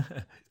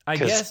 I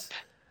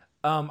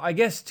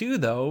guess too,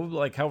 though,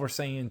 like how we're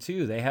saying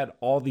too, they had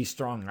all these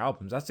strong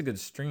albums. That's a good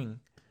streak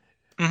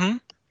of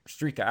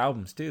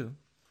albums too.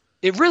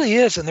 It really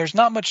is, and there's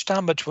not much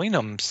time between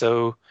them.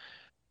 So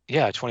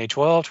Yeah,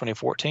 2012,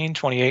 2014,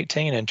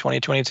 2018, and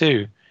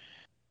 2022.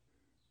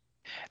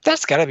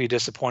 That's got to be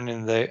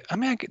disappointing. I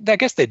mean, I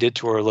guess they did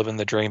tour "Living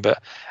the Dream,"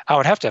 but I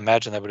would have to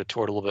imagine they would have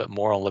toured a little bit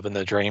more on "Living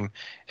the Dream"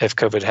 if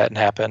COVID hadn't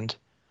happened.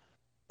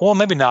 Well,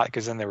 maybe not,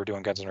 because then they were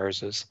doing Guns N'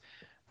 Roses.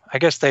 I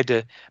guess they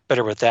did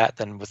better with that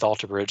than with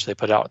Alter Bridge. They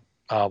put out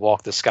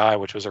 "Walk the Sky,"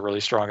 which was a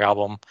really strong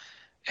album,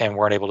 and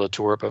weren't able to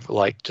tour it for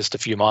like just a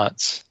few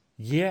months.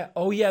 Yeah.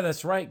 Oh, yeah,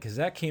 that's right. Because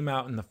that came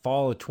out in the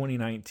fall of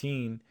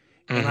 2019,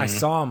 and I Hmm.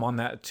 saw them on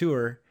that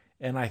tour.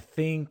 And I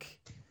think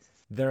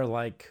their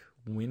like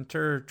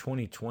winter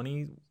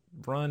 2020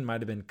 run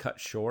might have been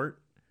cut short.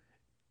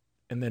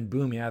 And then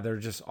boom, yeah, they're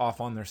just off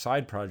on their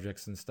side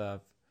projects and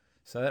stuff.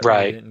 So that really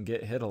Right. didn't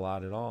get hit a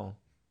lot at all.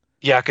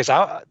 Yeah, because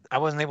I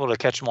wasn't able to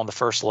catch them on the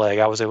first leg.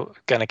 I was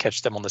going to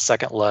catch them on the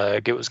second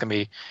leg. It was going to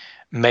be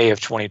May of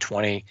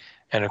 2020,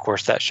 and of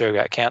course that show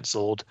got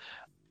canceled.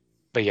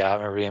 But yeah, I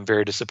remember being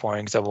very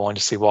disappointing because I wanted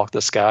to see Walk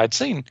the Sky. I'd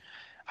seen,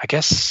 I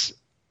guess,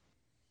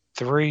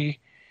 three,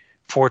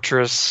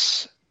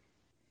 Fortress,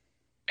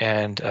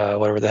 and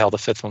whatever the hell the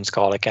fifth one's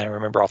called. I can't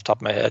remember off the top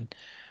of my head.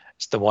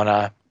 It's the one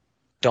I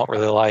don't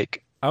really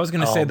like. I was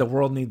gonna say Um, The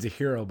World Needs a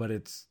Hero, but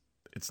it's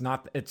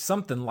not. It's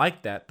something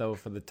like that though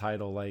for the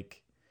title.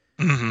 Like,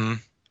 mhm.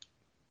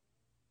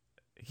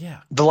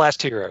 yeah, The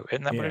Last Hero,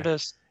 isn't that what yeah, it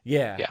is?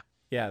 yeah, Yeah.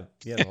 yeah,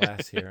 yeah. The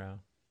Last Hero.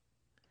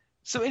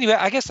 So anyway,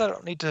 I guess I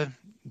don't need to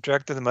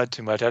drag through the mud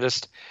too much.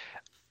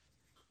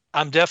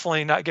 I'm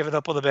definitely not giving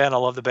up on the band. I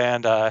love the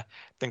band. I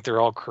think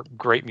they're all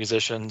great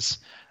musicians.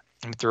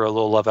 And throw a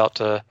little love out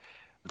to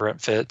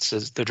Brent Fitz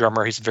as the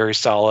drummer. He's very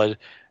solid.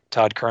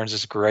 Todd Kearns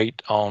is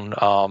great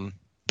on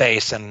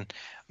bass, and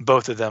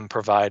both of them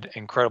provide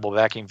incredible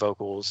backing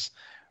vocals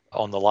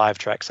on the live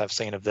tracks I've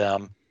seen of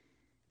them.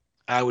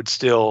 I would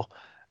still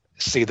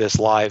see this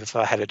live if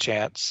I had a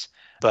chance,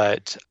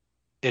 but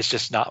it's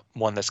just not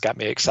one that's got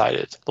me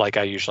excited like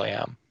I usually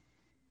am.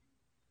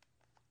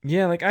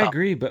 Yeah, like I Uh,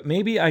 agree, but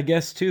maybe I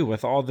guess too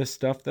with all this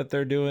stuff that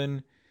they're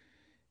doing,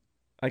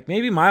 like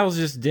maybe Miles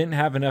just didn't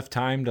have enough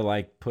time to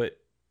like put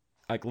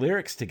like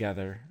lyrics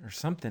together or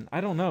something.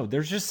 I don't know.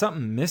 There's just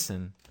something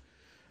missing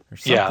or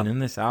yeah. something in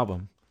this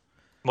album.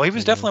 Well, he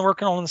was You know? definitely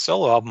working on the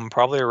solo album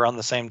probably around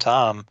the same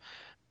time.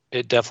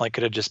 It definitely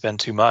could have just been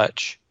too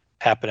much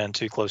happening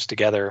too close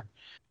together.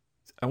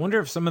 I wonder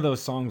if some of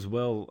those songs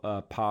will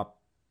pop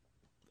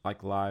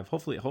like live.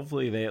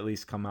 Hopefully they at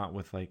least come out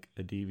with like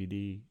a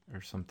DVD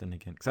or something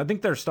again. Because I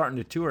think they're starting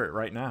to tour it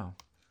right now.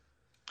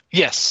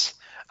 Yes,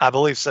 I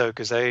believe so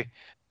because I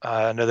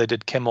know they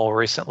did Kimmel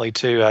recently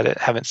too.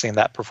 Haven't seen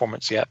that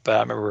performance yet, but I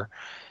remember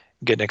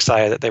getting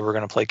excited that they were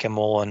going to play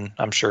Kimmel, and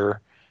I'm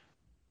sure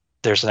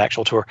there's an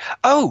actual tour.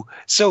 Oh,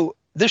 so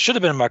this should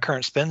have been my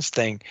current spins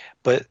thing,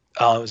 but it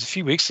was a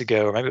few weeks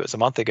ago, or maybe it was a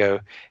month ago.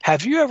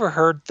 Have you ever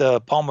heard the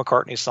Paul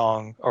McCartney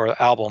song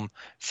or album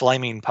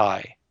 "Flaming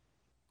Pie"?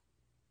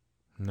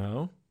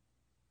 No.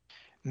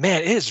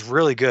 Man, it is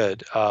really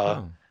good.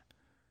 Oh,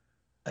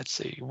 Let's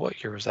see,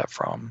 what year was that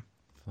from?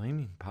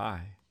 Flaming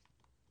Pie,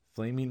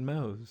 Flaming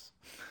Moe's.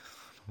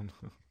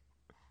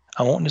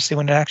 I wanted to see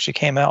when it actually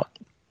came out.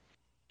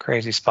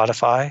 Crazy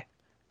Spotify.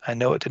 I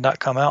know it did not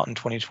come out in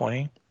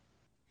 2020.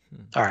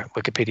 All right,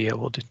 Wikipedia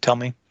will tell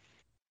me.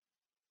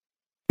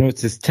 No,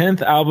 it's his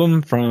 10th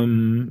album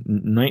from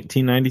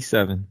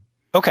 1997.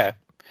 Okay.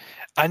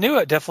 I knew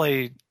it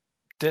definitely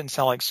didn't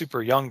sound like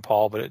super young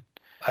Paul, but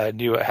I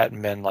knew it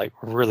hadn't been like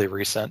really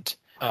recent.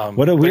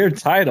 What a weird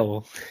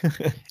title.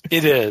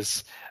 It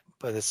is.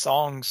 But the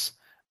songs,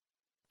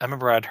 I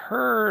remember I'd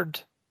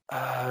heard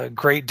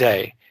Great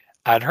Day.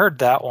 I'd heard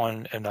that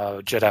one in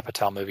a Judd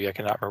Apatow movie. I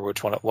cannot remember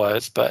which one it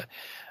was, but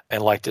I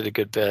liked it a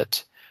good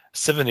bit.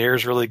 Souvenir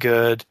is really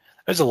good.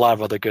 There's a lot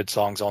of other good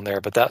songs on there,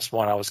 but that's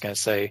one I was going to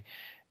say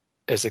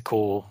is a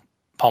cool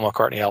Paul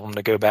McCartney album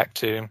to go back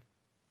to.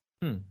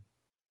 Hmm.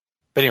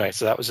 But anyway,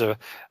 so that was a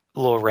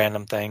little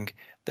random thing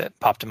that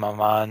popped in my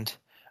mind.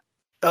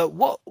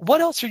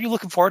 What else are you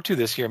looking forward to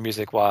this year,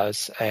 music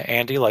wise,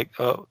 Andy? Like,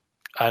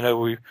 I know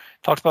we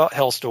talked about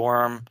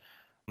Hellstorm,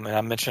 and I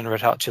mentioned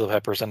Red Hot Chili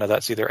Peppers. I know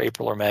that's either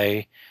April or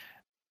May.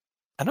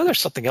 I know there's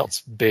something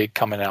else big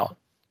coming out.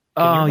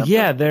 Oh,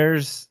 yeah,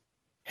 there's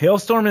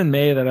Hailstorm in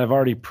May that I've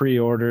already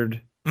pre-ordered.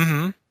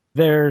 Mm-hmm.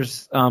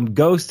 There's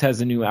Ghost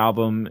has a new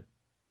album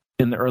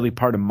in the early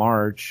part of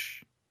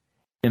March.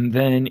 And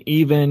then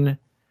even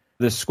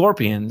the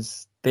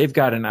Scorpions, they've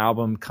got an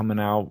album coming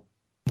out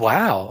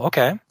Wow.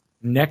 Okay.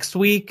 next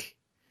week.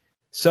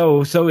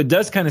 So it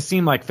does kind of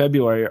seem like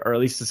February, or at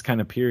least this kind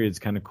of period's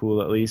kind of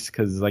cool, at least,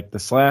 because like the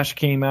Slash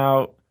came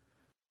out,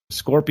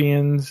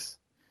 Scorpions.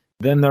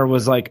 Then there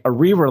was like a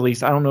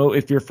re-release. I don't know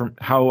if you're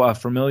how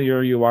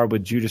familiar you are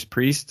with Judas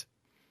Priest.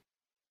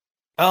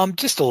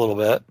 Just a little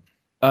bit.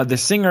 The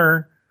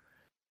singer,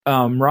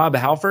 Rob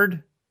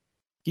Halford,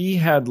 he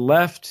had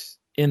left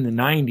in the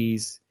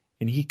 90s,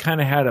 and he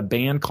kind of had a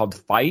band called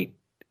Fight.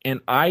 And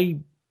I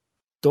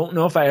don't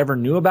know if I ever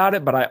knew about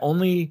it, but I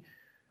only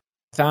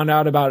found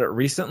out about it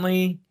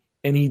recently.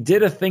 And he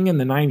did a thing in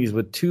the 90s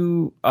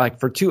with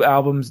for two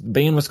albums. The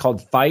band was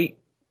called Fight,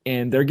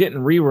 and they're getting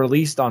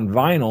re-released on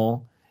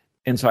vinyl.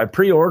 And so I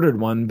pre-ordered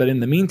one, but in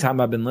the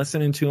meantime, I've been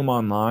listening to them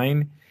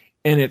online,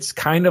 and it's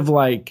kind of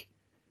like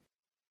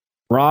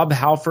Rob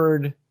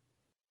Halford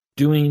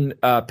doing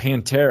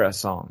Pantera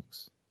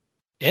songs.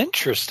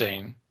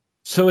 Interesting.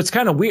 So it's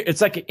kind of weird.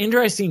 It's like an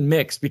interesting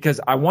mix because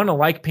I want to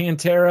like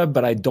Pantera,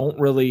 but I don't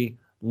really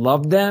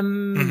love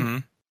them. Mm-hmm.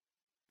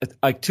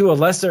 Like to a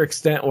lesser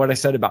extent, what I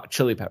said about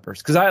Chili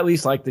Peppers, because I at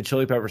least like the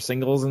Chili Pepper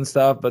singles and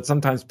stuff. But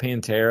sometimes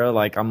Pantera,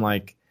 like I'm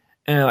like,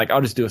 like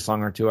I'll just do a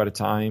song or two at a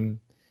time.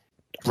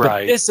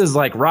 Right. But this is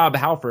like Rob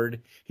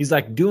Halford. He's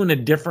like doing a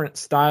different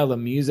style of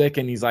music,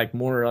 and he's like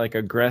more like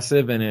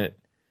aggressive, and it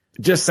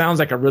just sounds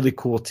like a really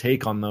cool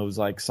take on those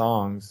like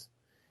songs.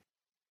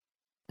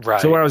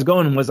 Right. So where I was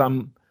going was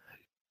I'm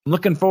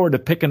looking forward to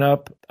picking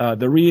up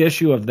the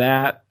reissue of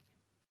that.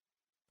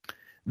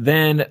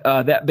 Then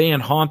that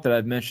band Haunt that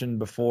I've mentioned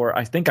before,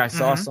 I think I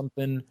saw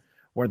something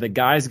where the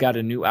guy's got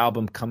a new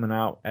album coming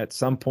out at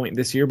some point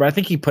this year, but I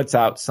think he puts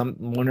out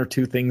one or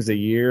two things a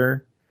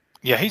year.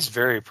 Yeah, he's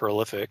very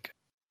prolific.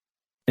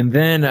 And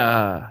then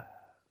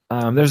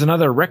there's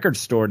another Record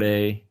Store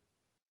Day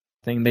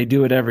thing. They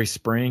do it every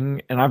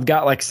spring, and I've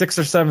got like 6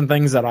 or 7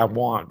 things that I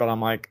want, but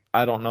I'm like,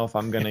 I don't know if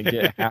I'm going to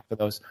get half of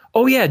those.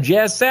 Oh yeah,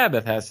 Jazz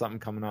Sabbath has something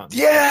coming out.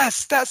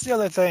 Yes, that's the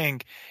other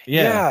thing.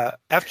 Yeah.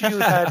 After you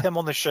had him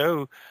on the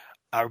show,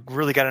 I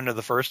really got into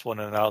the first one,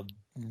 and I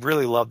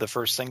really loved the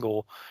first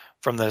single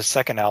from the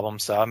second album,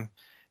 so I'm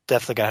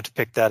definitely going to have to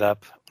pick that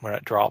up when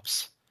it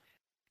drops.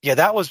 Yeah,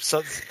 that was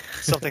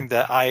something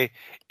that I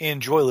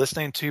enjoy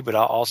listening to, but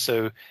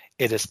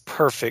it is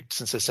perfect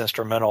since it's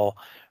instrumental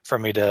for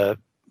me to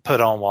put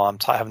on while I'm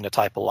having to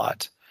type a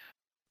lot.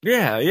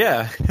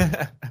 Yeah.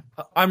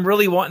 I'm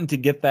really wanting to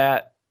get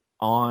that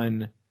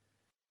on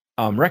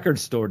Record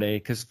Store Day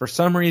because for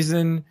some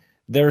reason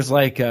there's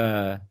like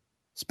a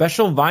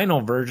special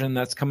vinyl version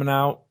that's coming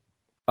out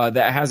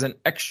that has an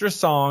extra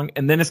song,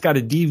 and then it's got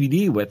a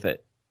DVD with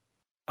it.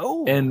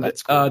 Oh, and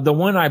that's cool. The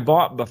one I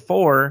bought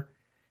before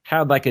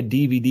had like a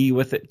DVD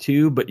with it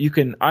too, but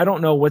I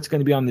don't know what's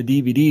going to be on the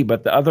DVD,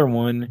 but the other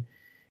one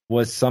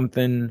was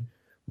something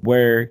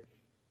where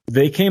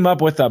they came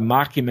up with a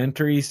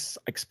mockumentary,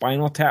 like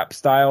Spinal Tap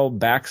style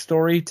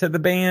backstory to the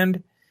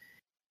band,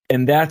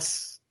 and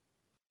that's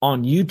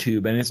on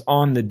YouTube, and it's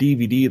on the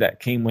DVD that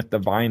came with the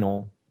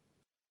vinyl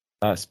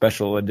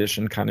special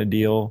edition kind of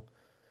deal.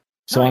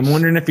 So Nice. I'm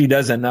wondering if he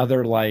does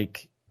another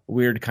like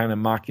weird kind of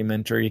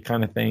mockumentary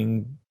kind of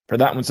thing for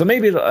that one. So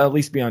maybe it'll at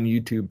least be on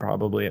YouTube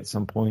probably at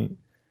some point.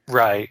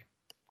 Right.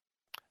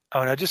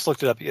 Oh, and I just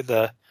looked it up.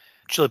 The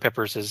Chili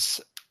Peppers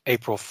is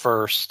April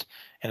 1st,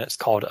 and it's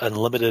called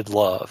Unlimited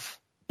Love.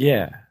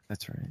 Yeah,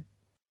 that's right.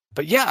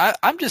 But yeah,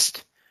 I'm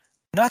just,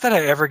 not that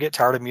I ever get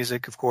tired of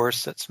music, of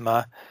course. That's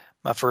my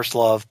first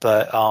love,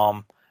 but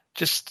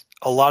just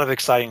a lot of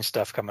exciting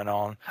stuff coming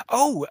on.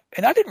 Oh,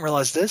 and I didn't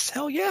realize this.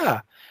 Hell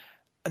yeah.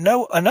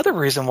 No, another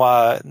reason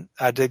why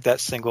I dig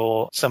that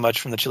single so much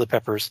from the Chili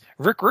Peppers,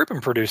 Rick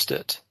Rubin produced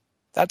it.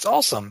 That's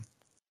awesome.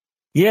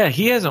 Yeah,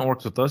 he hasn't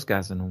worked with those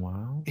guys in a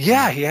while.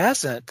 Yeah, he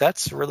hasn't.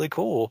 That's really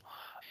cool.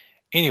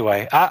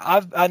 Anyway,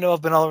 I know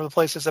I've been all over the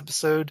place this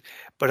episode,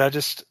 but I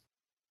just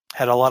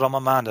had a lot on my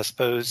mind, I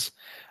suppose.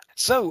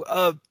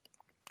 So,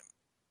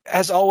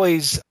 as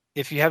always,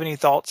 if you have any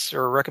thoughts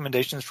or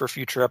recommendations for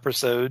future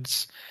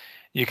episodes,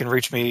 you can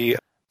reach me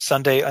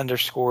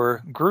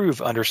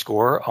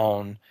Sunday_Groove_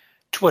 on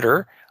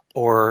Twitter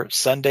or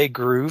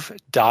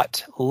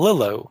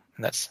SundayGroove.Lillo.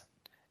 And that's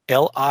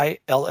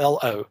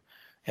Lillo.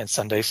 And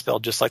Sunday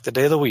spelled just like the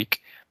day of the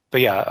week. But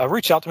yeah,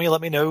 reach out to me.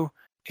 Let me know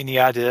any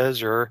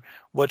ideas or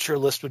what your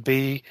list would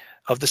be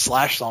of the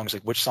Slash songs.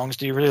 Like, which songs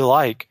do you really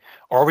like?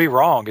 Are we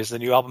wrong? Is the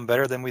new album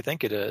better than we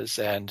think it is?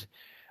 And,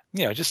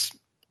 just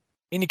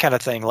any kind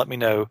of thing, let me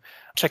know.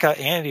 Check out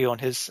Andy on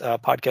his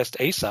podcast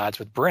A-Sides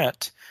with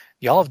Brent.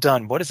 Y'all have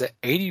done,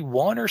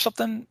 81 or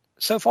something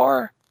so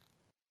far?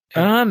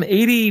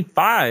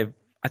 85.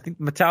 I think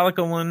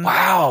Metallica one.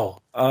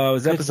 Wow.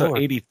 Was Good episode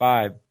Lord.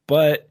 85.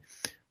 But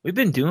we've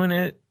been doing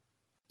it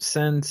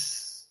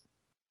since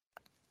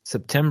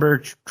September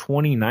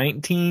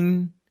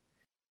 2019.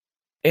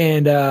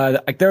 And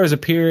there was a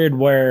period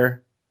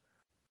where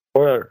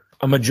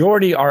a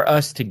majority are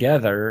us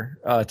together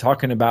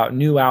talking about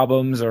new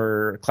albums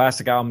or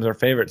classic albums or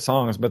favorite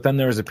songs. But then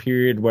there was a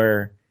period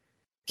where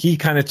he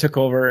kind of took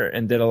over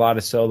and did a lot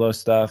of solo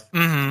stuff.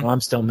 Mm-hmm. I'm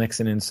still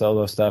mixing in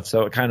solo stuff,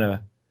 so it kind of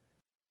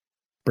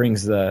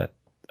brings the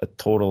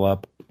total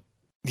up.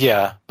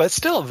 Yeah, but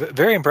still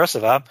very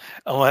impressive. I'm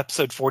on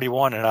episode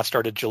 41, and I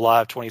started July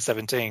of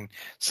 2017.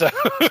 So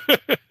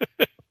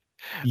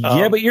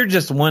Yeah, but you're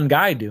just one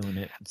guy doing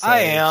it. So, I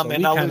am, so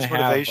and we I kinda lose have,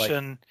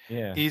 motivation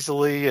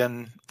easily,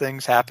 and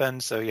things happen.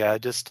 So yeah,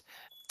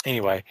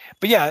 anyway.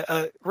 But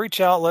yeah,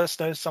 reach out.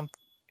 Let us know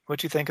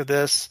what you think of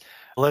this.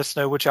 Let us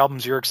know which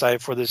albums you're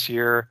excited for this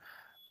year.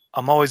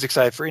 I'm always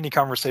excited for any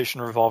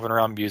conversation revolving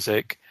around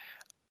music,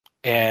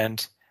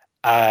 and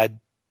I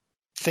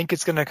think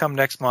it's going to come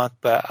next month,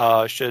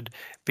 but should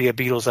be a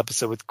Beatles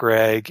episode with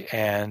Greg,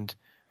 and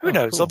who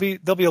knows? Cool.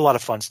 There'll be a lot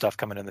of fun stuff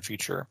coming in the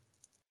future.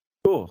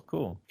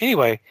 Cool.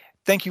 Anyway,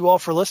 thank you all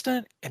for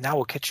listening, and I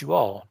will catch you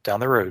all down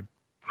the road.